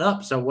next man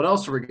up. So what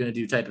else are we going to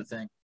do type of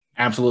thing?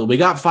 Absolutely. We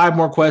got 5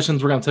 more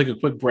questions. We're going to take a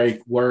quick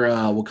break.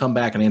 We'll come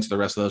back and answer the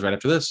rest of those right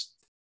after this.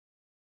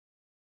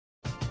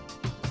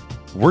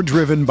 We're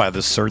driven by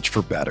the search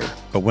for better.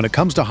 But when it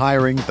comes to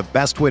hiring, the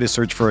best way to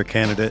search for a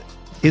candidate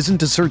isn't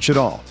to search at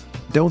all.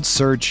 Don't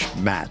search,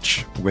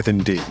 match with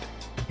Indeed.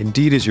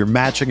 Indeed is your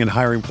matching and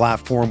hiring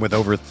platform with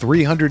over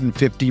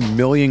 350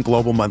 million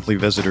global monthly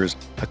visitors,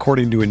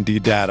 according to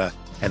Indeed data,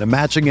 and a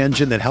matching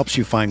engine that helps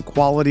you find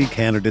quality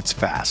candidates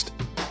fast.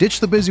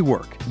 Ditch the busy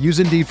work. Use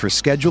Indeed for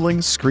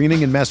scheduling,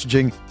 screening, and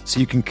messaging so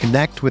you can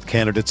connect with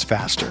candidates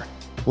faster.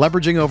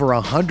 Leveraging over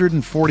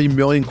 140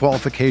 million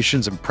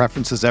qualifications and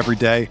preferences every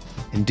day,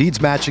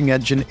 Indeed's matching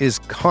engine is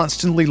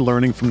constantly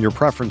learning from your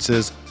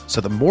preferences,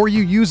 so the more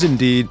you use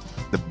Indeed,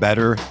 the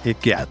better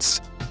it gets.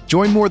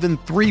 Join more than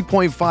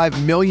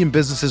 3.5 million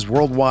businesses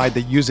worldwide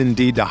that use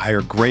Indeed to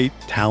hire great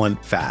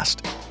talent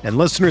fast. And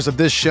listeners of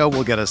this show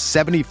will get a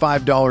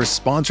 $75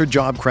 sponsored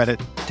job credit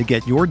to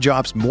get your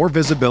jobs more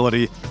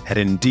visibility at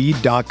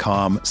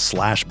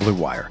Indeed.com/Blue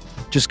Wire.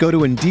 Just go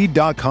to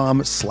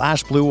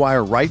Indeed.com/Blue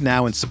Wire right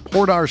now and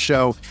support our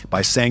show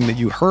by saying that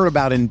you heard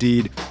about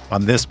Indeed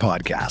on this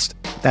podcast.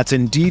 That's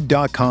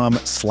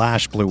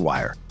Indeed.com/Blue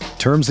Wire.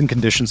 Terms and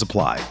conditions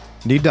apply.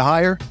 Need to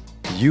hire?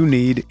 You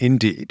need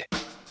Indeed.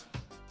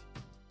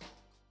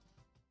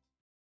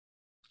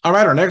 All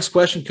right, our next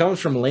question comes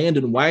from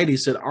Landon White. He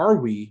said, are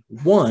we,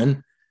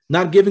 1,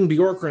 not giving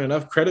Bjorkgren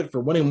enough credit for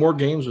winning more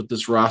games with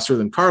this roster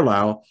than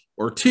Carlisle,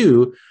 or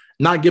 2,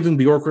 not giving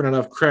Bjorkgren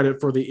enough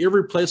credit for the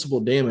irreplaceable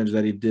damage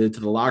that he did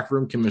to the locker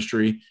room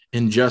chemistry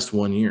in just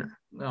 1 year?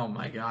 Oh,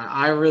 my God.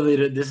 I really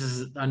did. This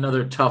is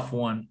another tough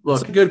one.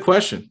 Look, it's a good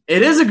question.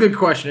 It is a good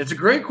question. It's a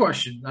great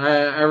question.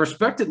 I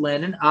respect it,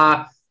 Landon.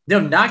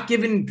 Not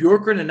giving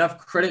Bjorkgren enough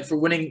credit for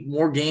winning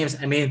more games.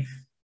 I mean,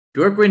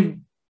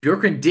 Bjorkgren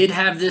did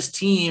have this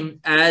team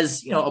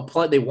as,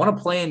 they won a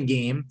play-in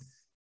game.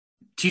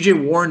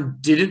 TJ Warren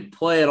didn't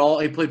play at all.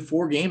 He played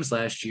 4 games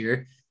last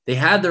year. They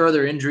had their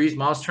other injuries.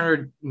 Miles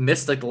Turner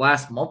missed the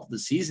last month of the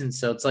season.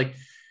 So it's like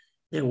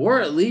they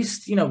were at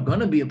least, going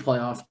to be a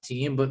playoff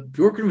team. But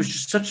Bjorkgren was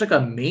just such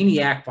a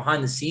maniac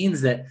behind the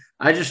scenes that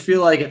I just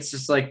feel like it's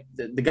just like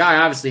the guy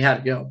obviously had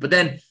to go. But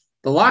then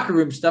the locker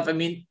room stuff, I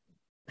mean,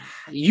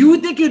 you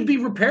would think it would be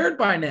repaired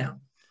by now.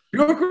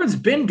 Bjorkgren's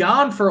been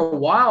gone for a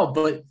while,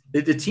 but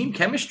the team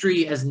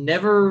chemistry has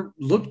never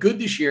looked good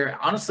this year,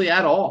 honestly,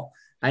 at all.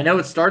 I know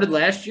it started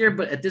last year,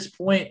 but at this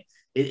point,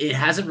 it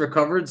hasn't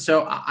recovered.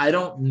 So I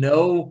don't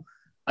know.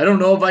 I don't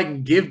know if I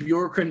can give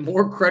Bjorkgren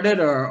more credit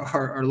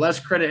or less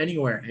credit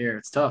anywhere here.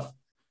 It's tough.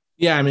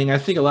 Yeah, I mean, I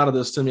think a lot of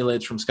this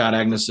stimulates from Scott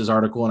Agnes's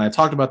article, and I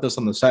talked about this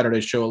on the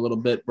Saturday show a little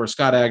bit, where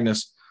Scott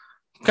Agnes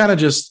kind of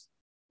just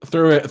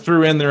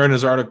threw in there in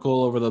his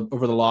article over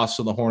the loss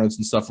of the Hornets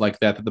and stuff like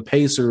that the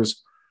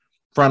Pacers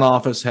front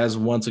office has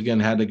once again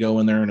had to go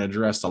in there and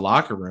address the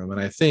locker room. And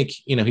I think,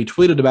 he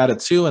tweeted about it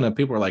too. And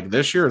people were like,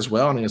 this year as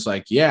well. And he's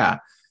like, yeah.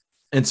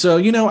 And so,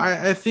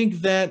 I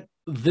think that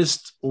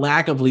this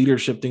lack of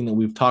leadership thing that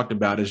we've talked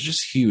about is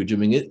just huge. I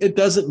mean, it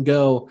doesn't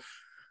go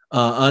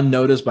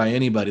unnoticed by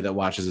anybody that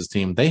watches his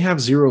team. They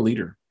have zero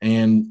leader.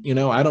 And,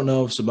 I don't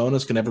know if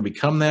Sabonis can ever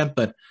become that,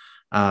 but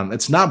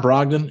it's not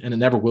Brogdon, and it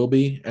never will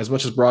be, as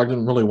much as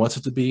Brogdon really wants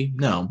it to be.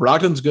 No,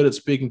 Brogdon's good at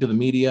speaking to the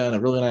media and a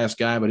really nice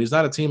guy, but he's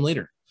not a team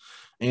leader.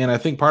 And I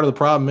think part of the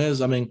problem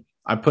is,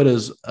 I put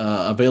his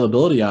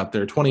availability out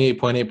there,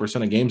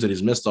 28.8% of games that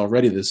he's missed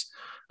already this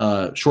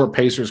short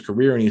Pacers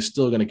career, and he's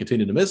still going to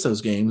continue to miss those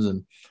games.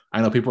 And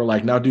I know people are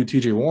like, now do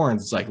TJ Warren.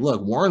 It's like,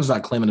 look, Warren's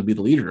not claiming to be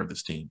the leader of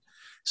this team.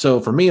 So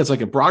for me, it's like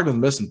if Brogdon's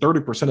missing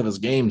 30% of his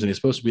games and he's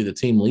supposed to be the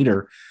team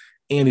leader,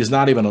 and he's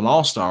not even an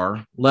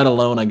all-star, let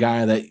alone a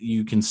guy that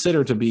you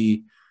consider to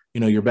be,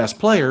 your best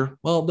player,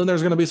 well, then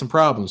there's going to be some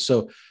problems.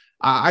 So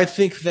I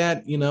think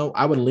that,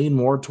 I would lean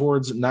more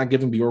towards not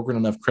giving Bjorkgren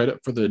enough credit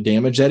for the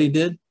damage that he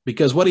did,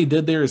 because what he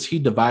did there is he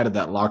divided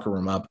that locker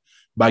room up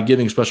by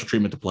giving special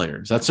treatment to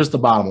players. That's just the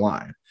bottom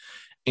line.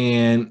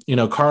 And,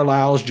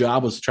 Carlisle's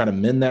job was to try to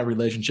mend that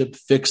relationship,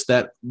 fix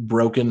that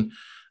broken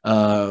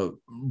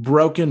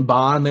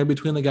bond there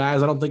between the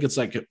guys. I don't think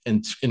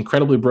it's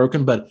incredibly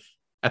broken, but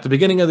at the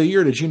beginning of the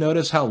year, did you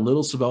notice how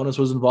little Sabonis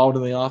was involved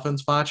in the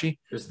offense, Facci?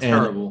 It's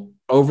terrible.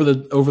 Over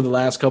the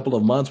last couple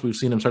of months, we've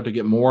seen him start to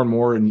get more and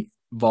more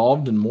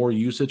involved and more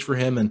usage for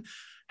him, and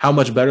how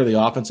much better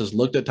the offense has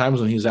looked at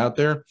times when he's out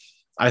there.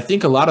 I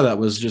think a lot of that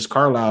was just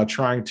Carlisle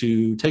trying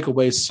to take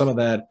away some of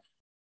that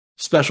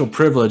special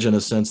privilege, in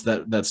a sense,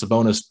 that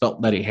Sabonis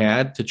felt that he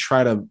had, to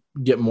try to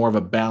get more of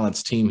a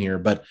balanced team here.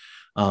 But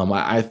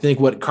I think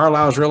what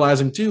Carlisle is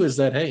realizing too is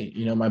that, hey,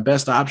 my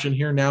best option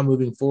here now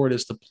moving forward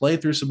is to play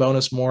through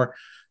Sabonis more,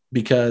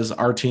 because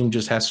our team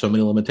just has so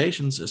many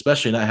limitations,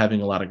 especially not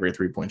having a lot of great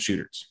 3-point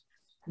shooters.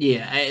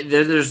 Yeah,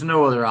 there's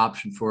no other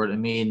option for it. I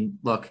mean,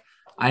 look,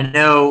 I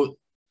know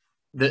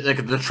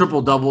that the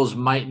triple doubles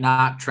might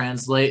not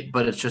translate,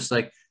 but it's just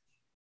like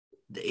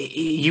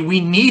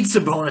we need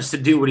Sabonis to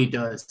do what he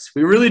does.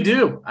 We really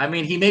do. I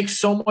mean, he makes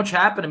so much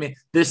happen. I mean,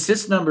 the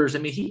assist numbers. I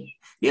mean, he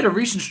had a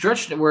recent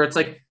stretch where it's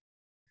like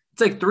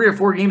 3 or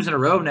 4 games in a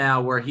row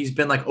now where he's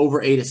been like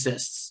over 8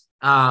 assists.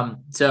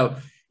 So,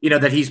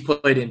 that he's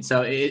played in.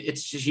 So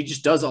it's just, he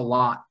just does a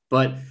lot.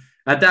 But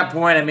at that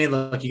point, I mean,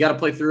 look, you got to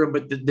play through him,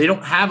 but they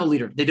don't have a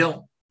leader. They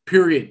don't,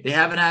 period. They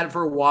haven't had it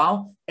for a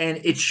while.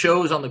 And it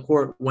shows on the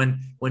court when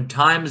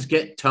times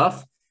get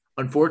tough.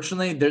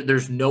 Unfortunately,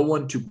 there's no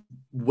one to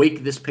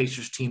wake this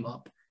Pacers team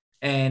up.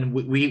 And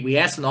we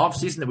asked in the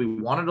offseason that we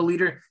wanted a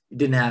leader. It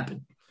didn't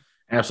happen.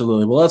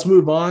 Absolutely. Well, let's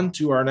move on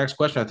to our next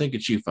question. I think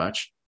it's you,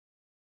 Futch.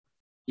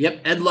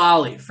 Yep, Ed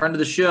Lally, friend of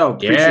the show.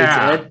 Appreciate you,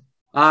 Ed.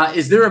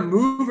 Is there a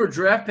move or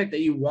draft pick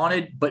that you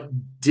wanted but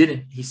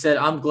didn't? He said,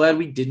 I'm glad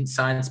we didn't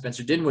sign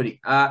Spencer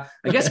Dinwiddie. I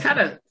guess kind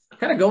of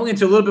going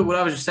into a little bit what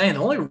I was just saying,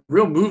 the only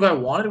real move I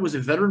wanted was a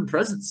veteran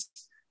presence.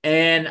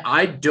 And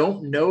I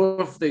don't know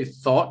if they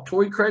thought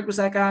Torrey Craig was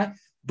that guy,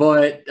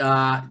 but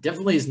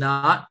definitely is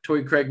not.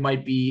 Torrey Craig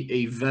might be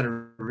a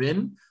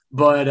veteran,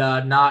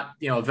 but not,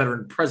 a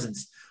veteran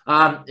presence.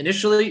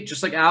 Initially,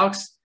 just like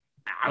Alex,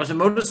 I was a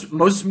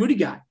Moses Moody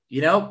guy.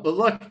 But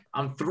look,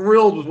 I'm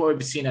thrilled with what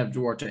we've seen out of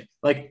Duarte.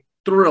 Like,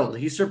 thrilled.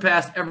 He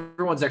surpassed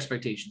everyone's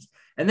expectations.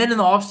 And then in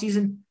the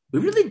offseason, we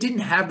really didn't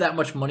have that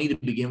much money to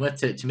begin with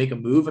to make a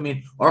move. I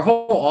mean, our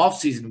whole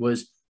offseason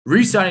was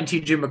re-signing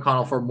TJ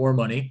McConnell for more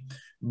money,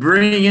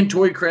 bringing in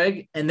Torrey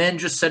Craig, and then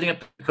just setting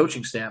up the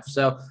coaching staff.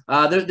 So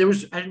I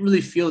didn't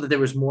really feel that there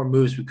was more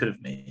moves we could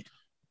have made.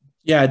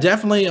 Yeah,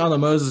 definitely on the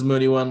Moses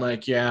Moody one.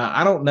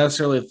 I don't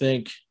necessarily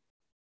think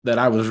that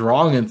I was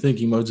wrong in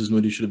thinking Moses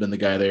Moody should have been the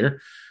guy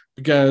there,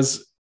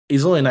 because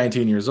he's only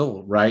 19 years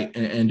old, right?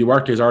 And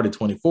Duarte is already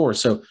 24.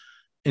 So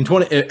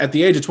at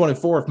the age of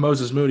 24, if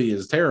Moses Moody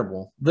is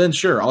terrible, then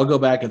sure, I'll go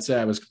back and say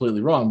I was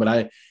completely wrong. But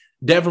I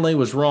definitely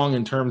was wrong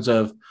in terms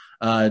of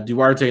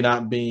Duarte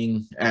not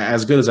being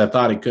as good as I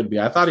thought he could be.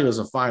 I thought he was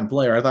a fine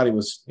player. I thought he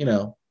was,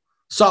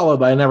 solid,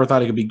 but I never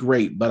thought he could be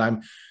great. But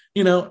I'm,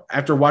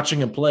 after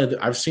watching him play,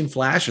 I've seen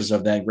flashes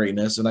of that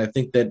greatness. And I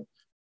think that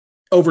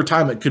over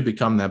time it could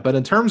become that. But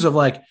in terms of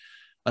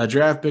a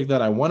draft pick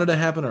that I wanted to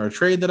happen or a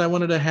trade that I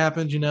wanted to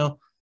happen,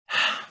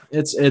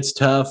 it's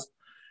tough.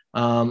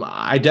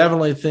 I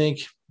definitely think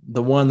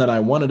the one that I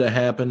wanted to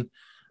happen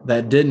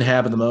that didn't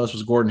happen the most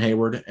was Gordon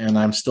Hayward, and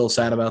I'm still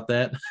sad about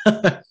that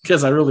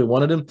because I really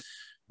wanted him.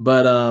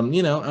 But,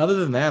 other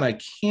than that, I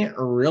can't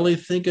really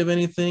think of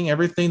anything.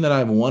 Everything that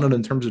I've wanted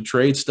in terms of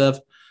trade stuff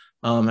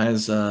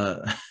has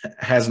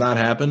not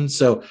happened.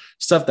 So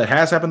stuff that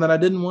has happened that I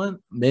didn't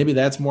want, maybe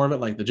that's more of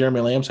it, like the Jeremy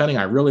Lamb signing.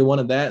 I really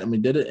wanted that, and we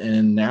did it.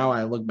 And now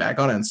I look back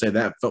on it and say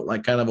that felt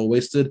like kind of a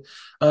wasted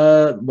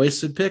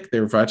pick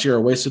there, Facci, or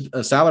a wasted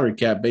salary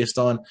cap based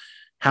on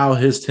how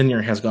his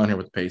tenure has gone here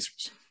with the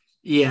Pacers.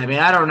 Yeah, I mean,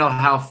 I don't know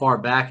how far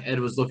back Ed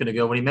was looking to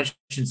go. When he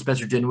mentioned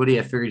Spencer Dinwiddie,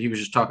 I figured he was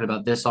just talking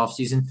about this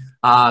offseason.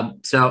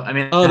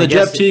 The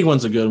Jeff Teague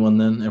one's a good one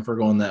then, if we're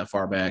going that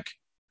far back.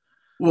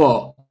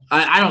 Well,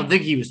 I don't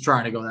think he was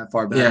trying to go that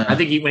far back. Yeah. I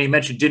think when he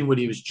mentioned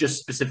Dinwiddie, it was just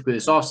specifically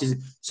this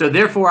offseason. So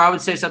therefore, I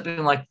would say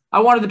something like, I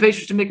wanted the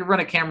Pacers to make a run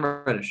at Cam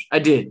Reddish. I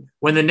did.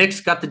 When the Knicks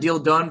got the deal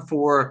done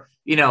for,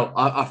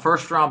 a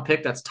first-round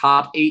pick that's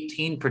top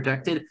 18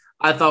 protected,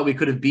 I thought we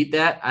could have beat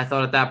that. I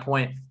thought at that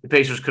point the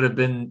Pacers could have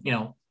been,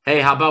 hey,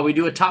 how about we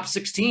do a top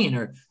 16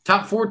 or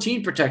top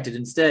 14 protected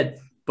instead?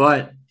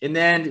 But in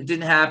the end, it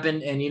didn't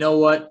happen. And you know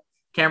what?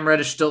 Cam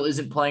Reddish still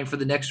isn't playing for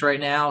the Knicks right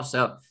now.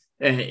 So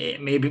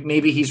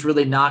maybe he's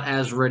really not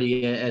as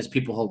ready as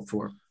people hoped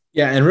for.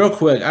 Yeah, and real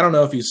quick, I don't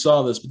know if you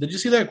saw this, but did you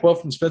see that quote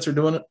from Spencer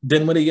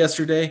Dinwiddie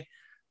yesterday?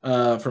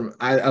 A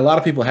lot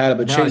of people had it,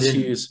 but no, Chase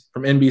Hughes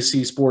from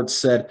NBC Sports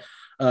said,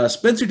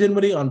 Spencer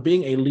Dinwiddie on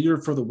being a leader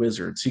for the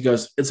Wizards. He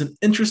goes, it's an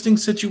interesting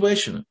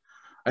situation.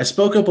 I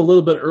spoke up a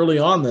little bit early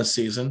on this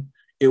season.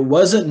 It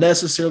wasn't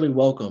necessarily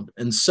welcomed.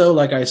 And so,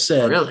 like I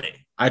said, really?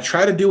 I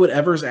try to do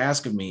whatever's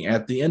asked of me.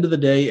 At the end of the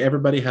day,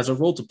 everybody has a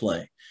role to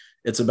play.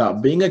 It's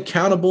about being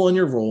accountable in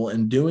your role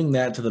and doing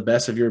that to the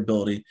best of your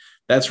ability.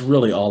 That's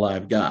really all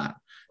I've got.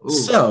 Ooh.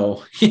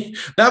 So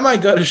that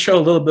might go to show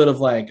a little bit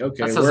of okay.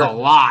 That says a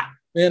lot.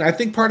 And I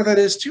think part of that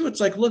is, too, it's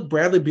look,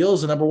 Bradley Beal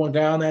is the number one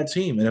guy on that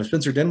team. And if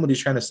Spencer Dinwiddie's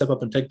trying to step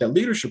up and take that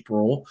leadership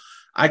role,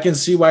 I can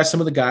see why some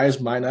of the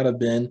guys might not have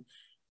been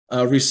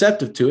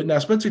receptive to it. Now,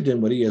 Spencer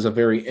Dinwiddie is a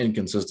very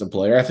inconsistent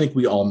player. I think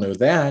we all know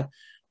that.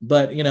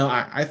 But,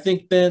 I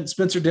think that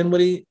Spencer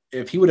Dinwiddie,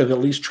 if he would have at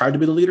least tried to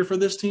be the leader for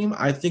this team,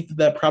 I think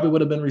that probably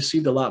would have been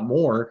received a lot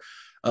more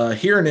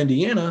here in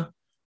Indiana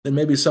than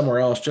maybe somewhere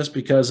else, just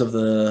because of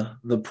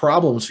the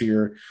problems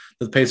here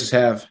that the Pacers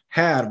have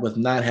had with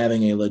not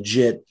having a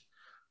legit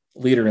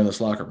leader in this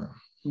locker room.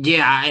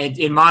 Yeah,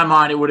 in my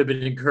mind, it would have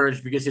been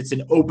encouraged because it's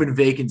an open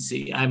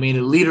vacancy. I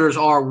mean, leaders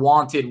are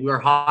wanted. We're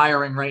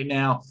hiring right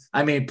now.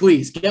 I mean,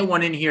 please get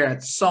one in here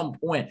at some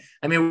point.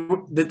 I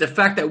mean, the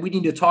fact that we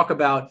need to talk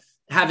about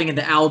having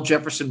the Al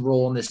Jefferson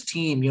role in this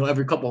team,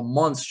 every couple of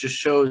months just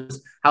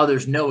shows how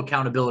there's no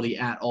accountability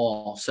at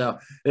all. So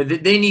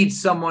they need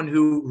someone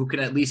who can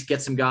at least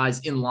get some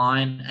guys in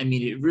line. I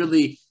mean, it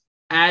really,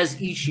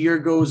 as each year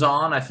goes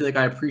on, I feel like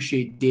I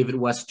appreciate David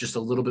West just a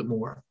little bit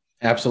more.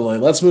 Absolutely.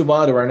 Let's move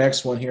on to our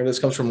next one here. This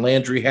comes from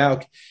Landry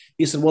Hauk.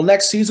 He said, will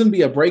next season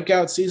be a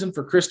breakout season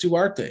for Chris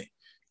Duarte?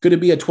 Could it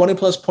be a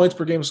 20-plus points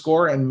per game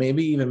score and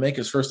maybe even make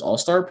his first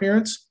All-Star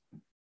appearance?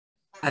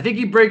 I think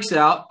he breaks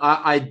out.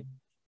 I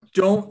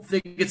don't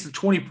think it's the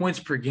 20 points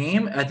per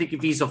game. I think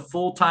if he's a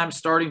full-time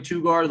starting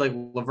two guard, like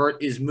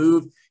LeVert is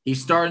moved,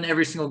 he's starting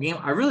every single game.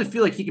 I really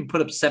feel like he can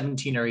put up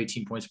 17 or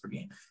 18 points per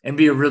game and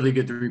be a really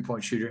good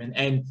three-point shooter.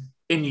 And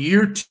in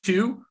year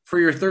 2 for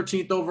your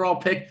 13th overall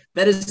pick,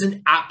 that is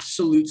an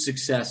absolute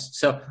success.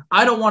 So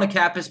I don't want to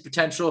cap his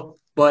potential,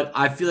 but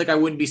I feel like I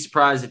wouldn't be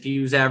surprised if he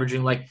was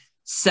averaging like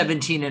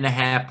 17 and a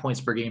half points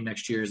per game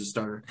next year as a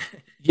starter.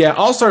 Yeah,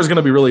 All-Star is going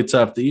to be really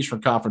tough. The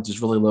Eastern Conference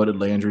is really loaded,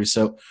 Landry.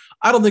 So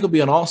I don't think he'll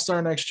be an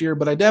All-Star next year,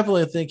 but I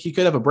definitely think he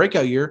could have a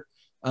breakout year.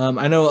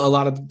 I know a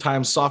lot of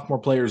times sophomore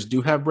players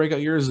do have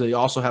breakout years. They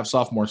also have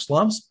sophomore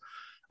slumps.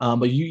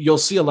 But you'll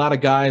see a lot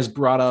of guys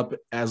brought up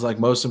as like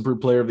most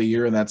improved player of the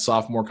year in that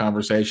sophomore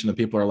conversation, and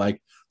people are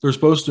like, they're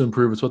supposed to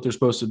improve. It's what they're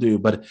supposed to do.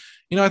 But,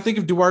 I think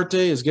if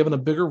Duarte is given a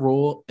bigger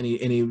role and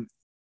he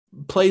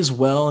plays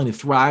well and he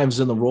thrives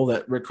in the role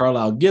that Rick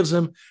Carlisle gives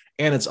him,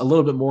 and it's a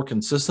little bit more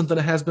consistent than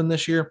it has been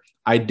this year,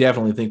 I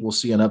definitely think we'll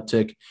see an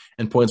uptick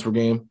in points per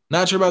game.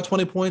 Not sure about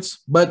 20 points,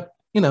 but,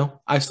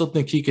 I still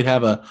think he could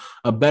have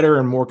a better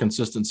and more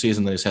consistent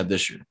season than he's had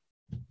this year.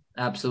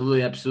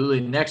 Absolutely,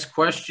 absolutely. Next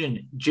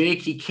question.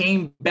 Jake, he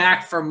came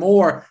back for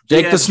more.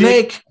 Jake the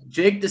Snake.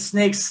 Jake the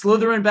Snake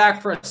slithering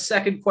back for a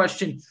second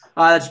question.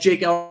 That's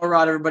Jake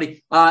Elrod,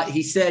 everybody.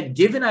 He said,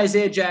 given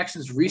Isaiah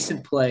Jackson's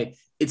recent play,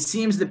 it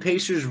seems the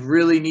Pacers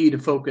really need to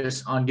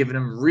focus on giving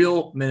him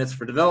real minutes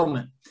for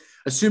development.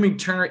 Assuming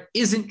Turner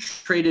isn't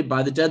traded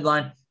by the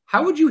deadline,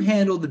 how would you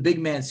handle the big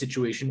man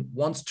situation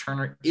once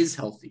Turner is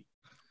healthy?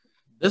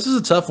 This is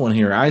a tough one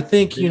here. I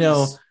think,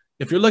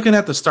 if you're looking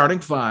at the starting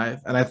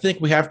five, and I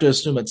think we have to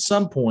assume at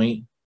some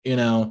point,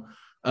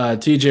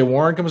 TJ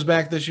Warren comes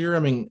back this year. I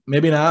mean,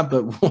 maybe not,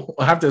 but we'll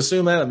have to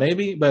assume that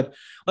maybe. But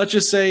let's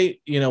just say,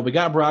 we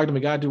got Brogdon, we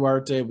got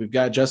Duarte, we've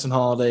got Justin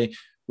Holiday,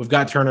 we've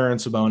got Turner and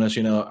Sabonis,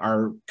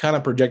 our kind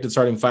of projected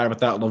starting five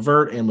without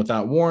LeVert and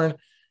without Warren.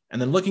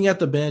 And then looking at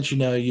the bench,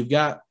 you've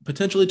got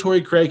potentially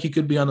Torrey Craig. He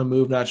could be on the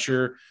move, not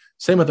sure.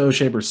 Same with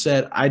O'Shea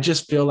Brissett. I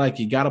just feel like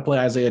you got to play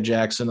Isaiah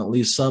Jackson at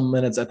least some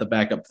minutes at the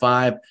backup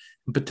five,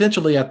 and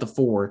potentially at the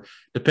 4,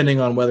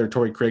 depending on whether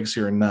Torrey Craig's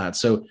here or not.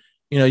 So,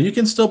 you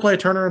can still play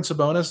Turner and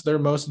Sabonis. They're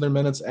most of their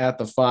minutes at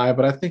the 5,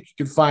 but I think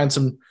you could find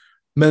some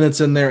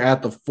minutes in there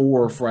at the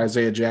 4 for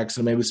Isaiah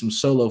Jackson, maybe some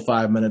solo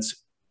 5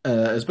 minutes,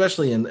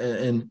 especially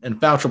in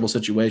foul trouble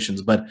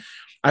situations. But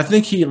I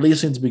think he at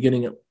least needs to be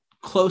getting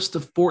close to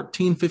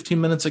 14,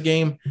 15 minutes a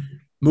game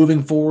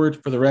moving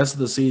forward for the rest of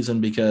the season,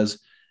 because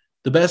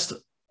the best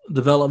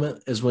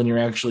development is when you're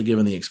actually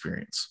given the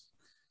experience.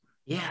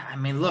 Yeah, I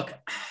mean, look,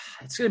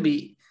 it's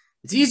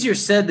easier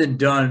said than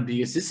done,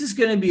 because this is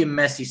going to be a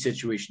messy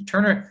situation.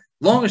 Turner,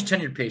 longest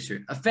tenured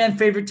Pacer, a fan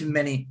favorite to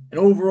many, an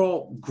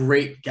overall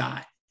great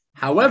guy.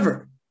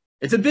 However,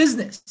 it's a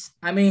business.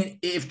 I mean,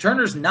 if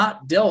Turner's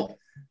not dealt,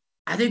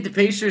 I think the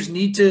Pacers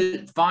need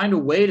to find a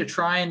way to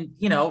try and,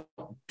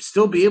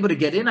 still be able to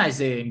get in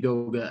Isaiah and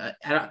Goga.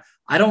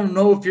 I don't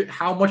know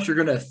how much you're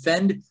going to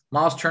offend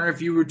Miles Turner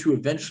if you were to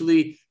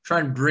eventually try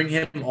and bring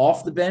him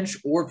off the bench,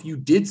 or if you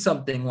did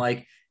something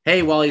like,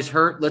 hey, while he's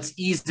hurt, let's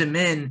ease him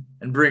in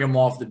and bring him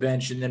off the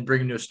bench and then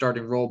bring him to a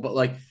starting role. But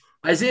like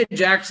Isaiah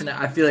Jackson,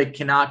 I feel like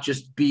cannot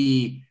just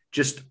be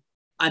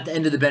at the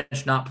end of the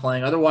bench not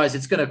playing. Otherwise,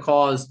 it's going to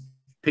cause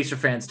Pacer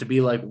fans to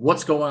be like,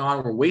 what's going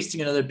on? We're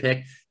wasting another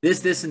pick,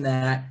 this, and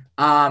that.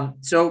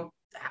 So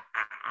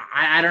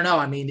I don't know.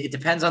 I mean, it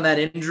depends on that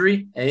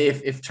injury.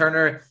 If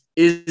Turner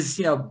is,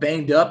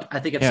 banged up, I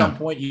think at some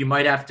point you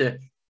might have to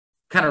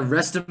kind of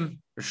rest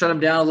him or shut him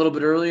down a little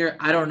bit earlier.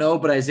 I don't know,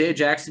 but Isaiah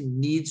Jackson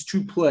needs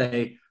to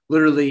play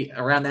literally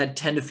around that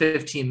 10 to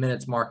 15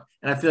 minutes mark.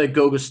 And I feel like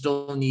Goga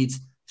still needs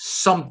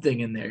something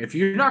in there. If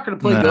you're not going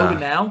to play Goga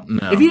now,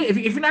 if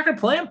you're not going to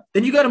play him,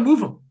 then you got to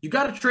move him. You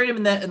got to trade him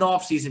in the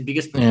offseason,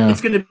 because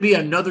it's going to be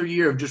another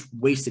year of just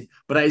wasted.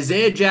 But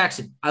Isaiah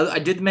Jackson, I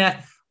did the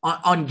math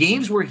on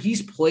games where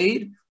he's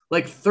played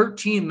like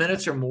 13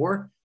 minutes or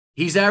more,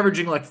 he's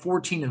averaging like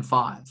 14 and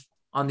 5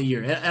 on the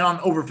year and on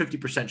over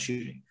 50%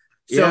 shooting.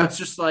 So it's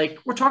just like,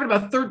 we're talking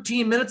about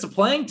 13 minutes of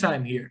playing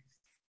time here.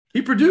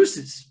 He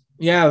produces.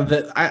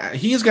 Yeah,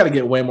 he's got to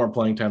get way more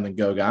playing time than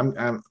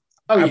Goga.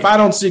 If I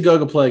don't see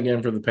Goga play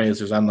again for the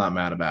Pacers, I'm not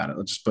mad about it.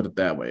 Let's just put it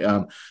that way.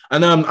 I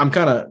know I'm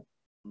kind of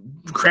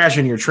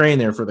crashing your train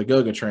there for the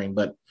Goga train,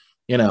 but,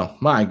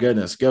 my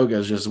goodness, Goga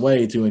is just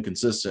way too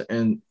inconsistent.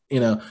 And,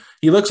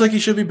 he looks like he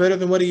should be better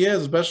than what he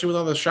is, especially with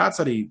all the shots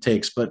that he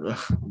takes, but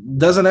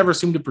doesn't ever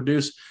seem to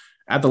produce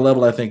at the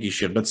level I think he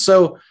should. But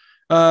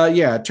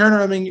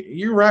Turner, I mean,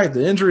 you're right.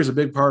 The injury is a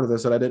big part of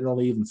this that I didn't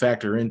really even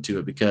factor into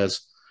it,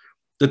 because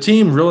the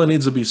team really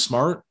needs to be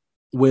smart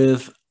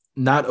with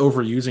not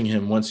overusing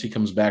him once he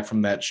comes back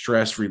from that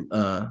stress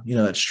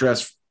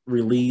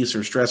release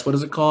or stress. What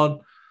is it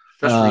called?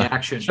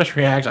 Stress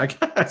reaction.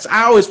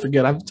 I always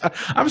forget. I'm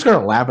just going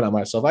to laugh at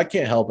myself. I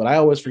can't help it. I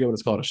always forget what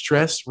it's called. A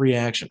stress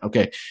reaction.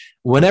 Okay.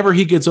 Whenever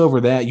he gets over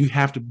that, you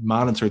have to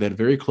monitor that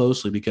very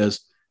closely,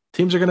 because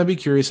teams are going to be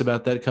curious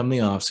about that come the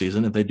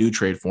offseason if they do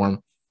trade for him.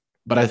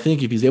 But I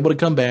think if he's able to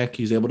come back,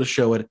 he's able to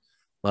show it,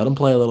 let him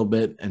play a little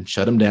bit and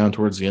shut him down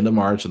towards the end of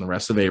March and the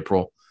rest of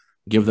April,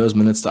 give those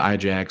minutes to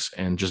Ajax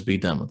and just be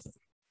done with it.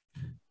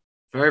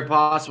 Very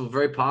possible,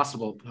 very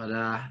possible.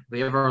 But we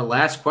have our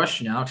last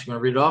question, Alex. You want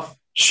to read it off?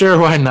 Sure,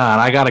 why not?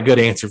 I got a good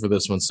answer for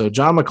this one. So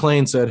John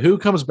McClain said, who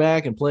comes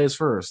back and plays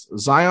first,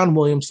 Zion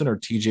Williamson or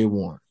TJ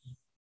Warren?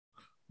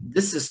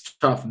 This is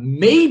tough.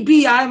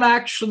 Maybe I'm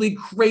actually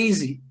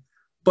crazy,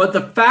 but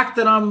the fact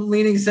that I'm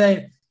leaning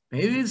saying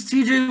maybe it's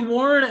TJ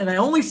Warren, and I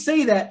only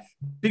say that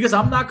because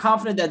I'm not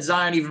confident that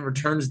Zion even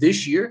returns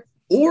this year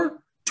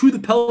or to the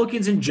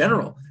Pelicans in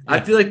general.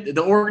 I feel like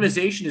the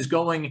organization is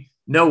going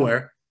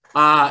nowhere.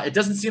 It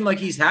doesn't seem like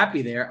he's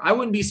happy there. I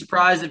wouldn't be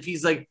surprised if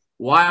he's like,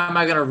 why am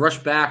I going to rush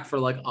back for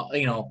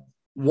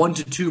 1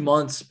 to 2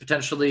 months,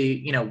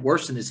 potentially,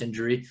 worsen this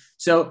injury?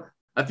 So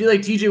I feel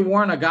like TJ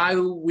Warren, a guy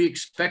who we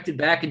expected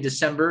back in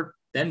December,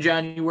 then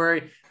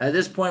January, at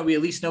this point, we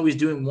at least know he's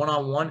doing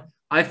one-on-one.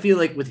 I feel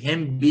like with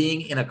him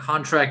being in a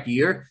contract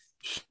year,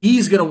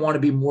 he's going to want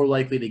to be more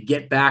likely to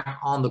get back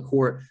on the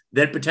court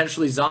than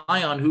potentially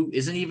Zion, who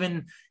isn't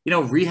even,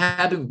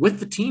 rehabbing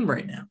with the team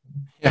right now.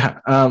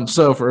 Yeah.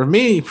 So for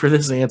me, for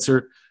this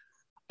answer,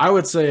 I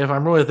would say if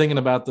I'm really thinking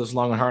about this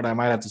long and hard, I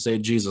might have to say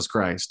Jesus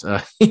Christ.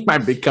 He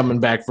might be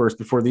coming back first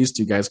before these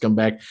two guys come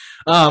back.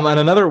 And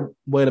another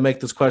way to make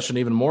this question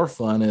even more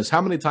fun is how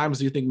many times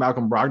do you think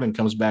Malcolm Brogdon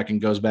comes back and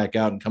goes back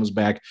out and comes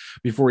back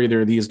before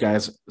either of these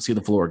guys see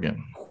the floor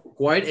again?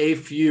 Quite a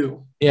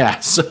few. Yeah.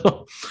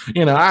 So,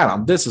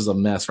 this is a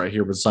mess right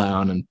here with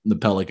Zion and the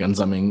Pelicans.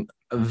 I mean,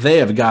 they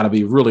have got to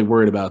be really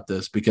worried about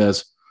this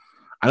because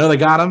I know they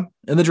got him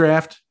in the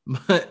draft,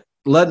 but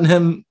letting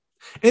him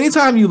 –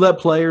 anytime you let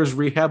players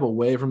rehab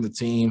away from the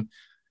team,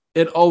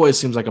 it always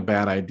seems like a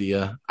bad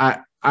idea. I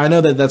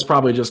know that that's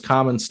probably just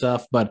common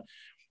stuff, but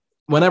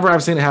whenever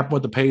I've seen it happen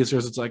with the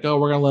Pacers, it's like, oh,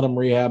 we're going to let them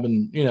rehab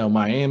in,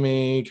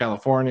 Miami,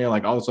 California,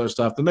 like all this other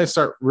stuff. Then they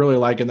start really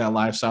liking that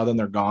lifestyle. Then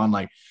they're gone.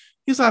 Like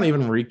he's not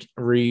even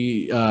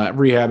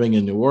rehabbing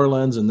in New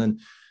Orleans. And then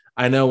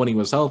I know when he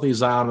was healthy,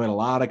 Zion made a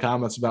lot of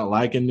comments about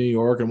liking New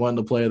York and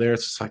wanting to play there.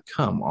 It's just like,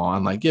 come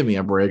on, like give me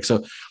a break.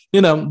 So,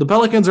 the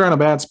Pelicans are in a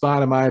bad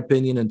spot, in my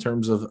opinion, in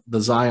terms of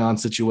the Zion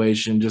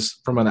situation,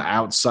 just from an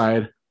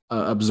outside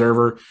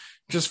observer. It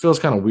just feels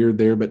kind of weird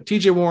there. But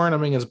TJ Warren,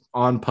 is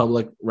on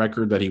public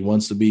record that he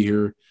wants to be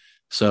here.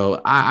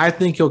 So I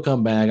think he'll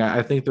come back.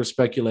 I think there's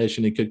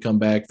speculation he could come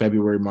back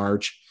February,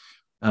 March.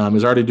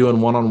 He's already doing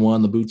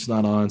one-on-one. The boot's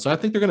not on. So I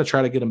think they're going to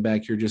try to get him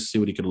back here just to see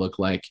what he could look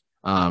like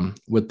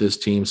with this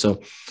team.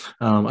 So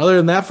other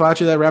than that,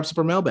 Facci, that wraps up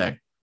our mailbag.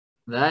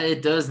 That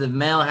it does. The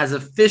mail has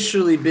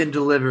officially been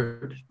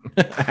delivered.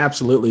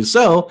 Absolutely.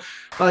 So,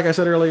 like I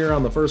said earlier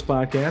on the first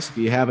podcast, if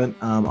you haven't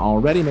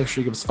already, make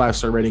sure you give us a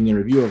 5-star rating and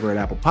review over at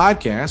Apple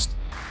Podcast.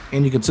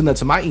 And you can send that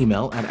to my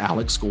email at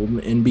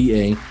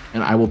AlexGoldenNBA,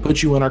 and I will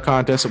put you in our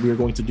contest that we are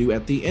going to do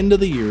at the end of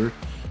the year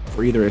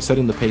for either a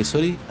Setting the Pace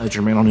hoodie, a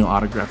Jermaine O'Neal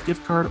autographed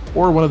gift card,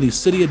 or one of these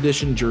City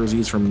Edition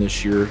jerseys from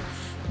this year.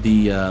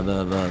 The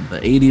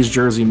 80s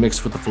jersey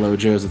mixed with the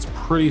FloJos. It's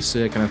pretty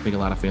sick, and I think a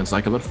lot of fans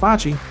like it. But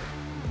Facci,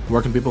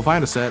 where can people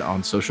find us at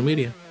on social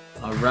media?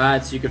 All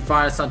right, so you can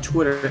find us on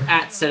Twitter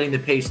at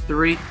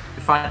SettingThePace3. You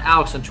can find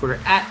Alex on Twitter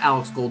at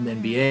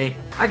AlexGoldenNBA.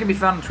 I can be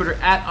found on Twitter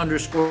at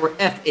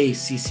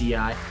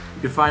 _FACCI.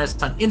 You can find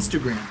us on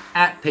Instagram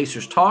at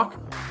Pacers Talk.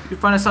 You can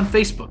find us on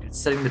Facebook at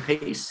Setting the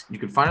Pace. You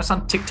can find us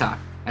on TikTok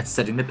at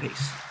Setting the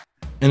Pace.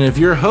 And if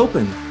you're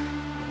hoping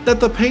that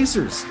the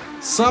Pacers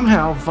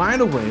somehow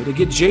find a way to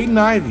get Jaden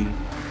Ivey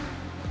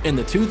in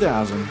the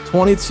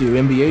 2022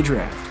 NBA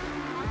Draft,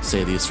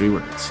 say these 3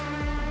 words.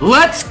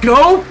 Let's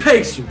go,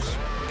 Pacers!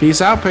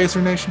 Peace out,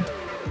 Pacer Nation.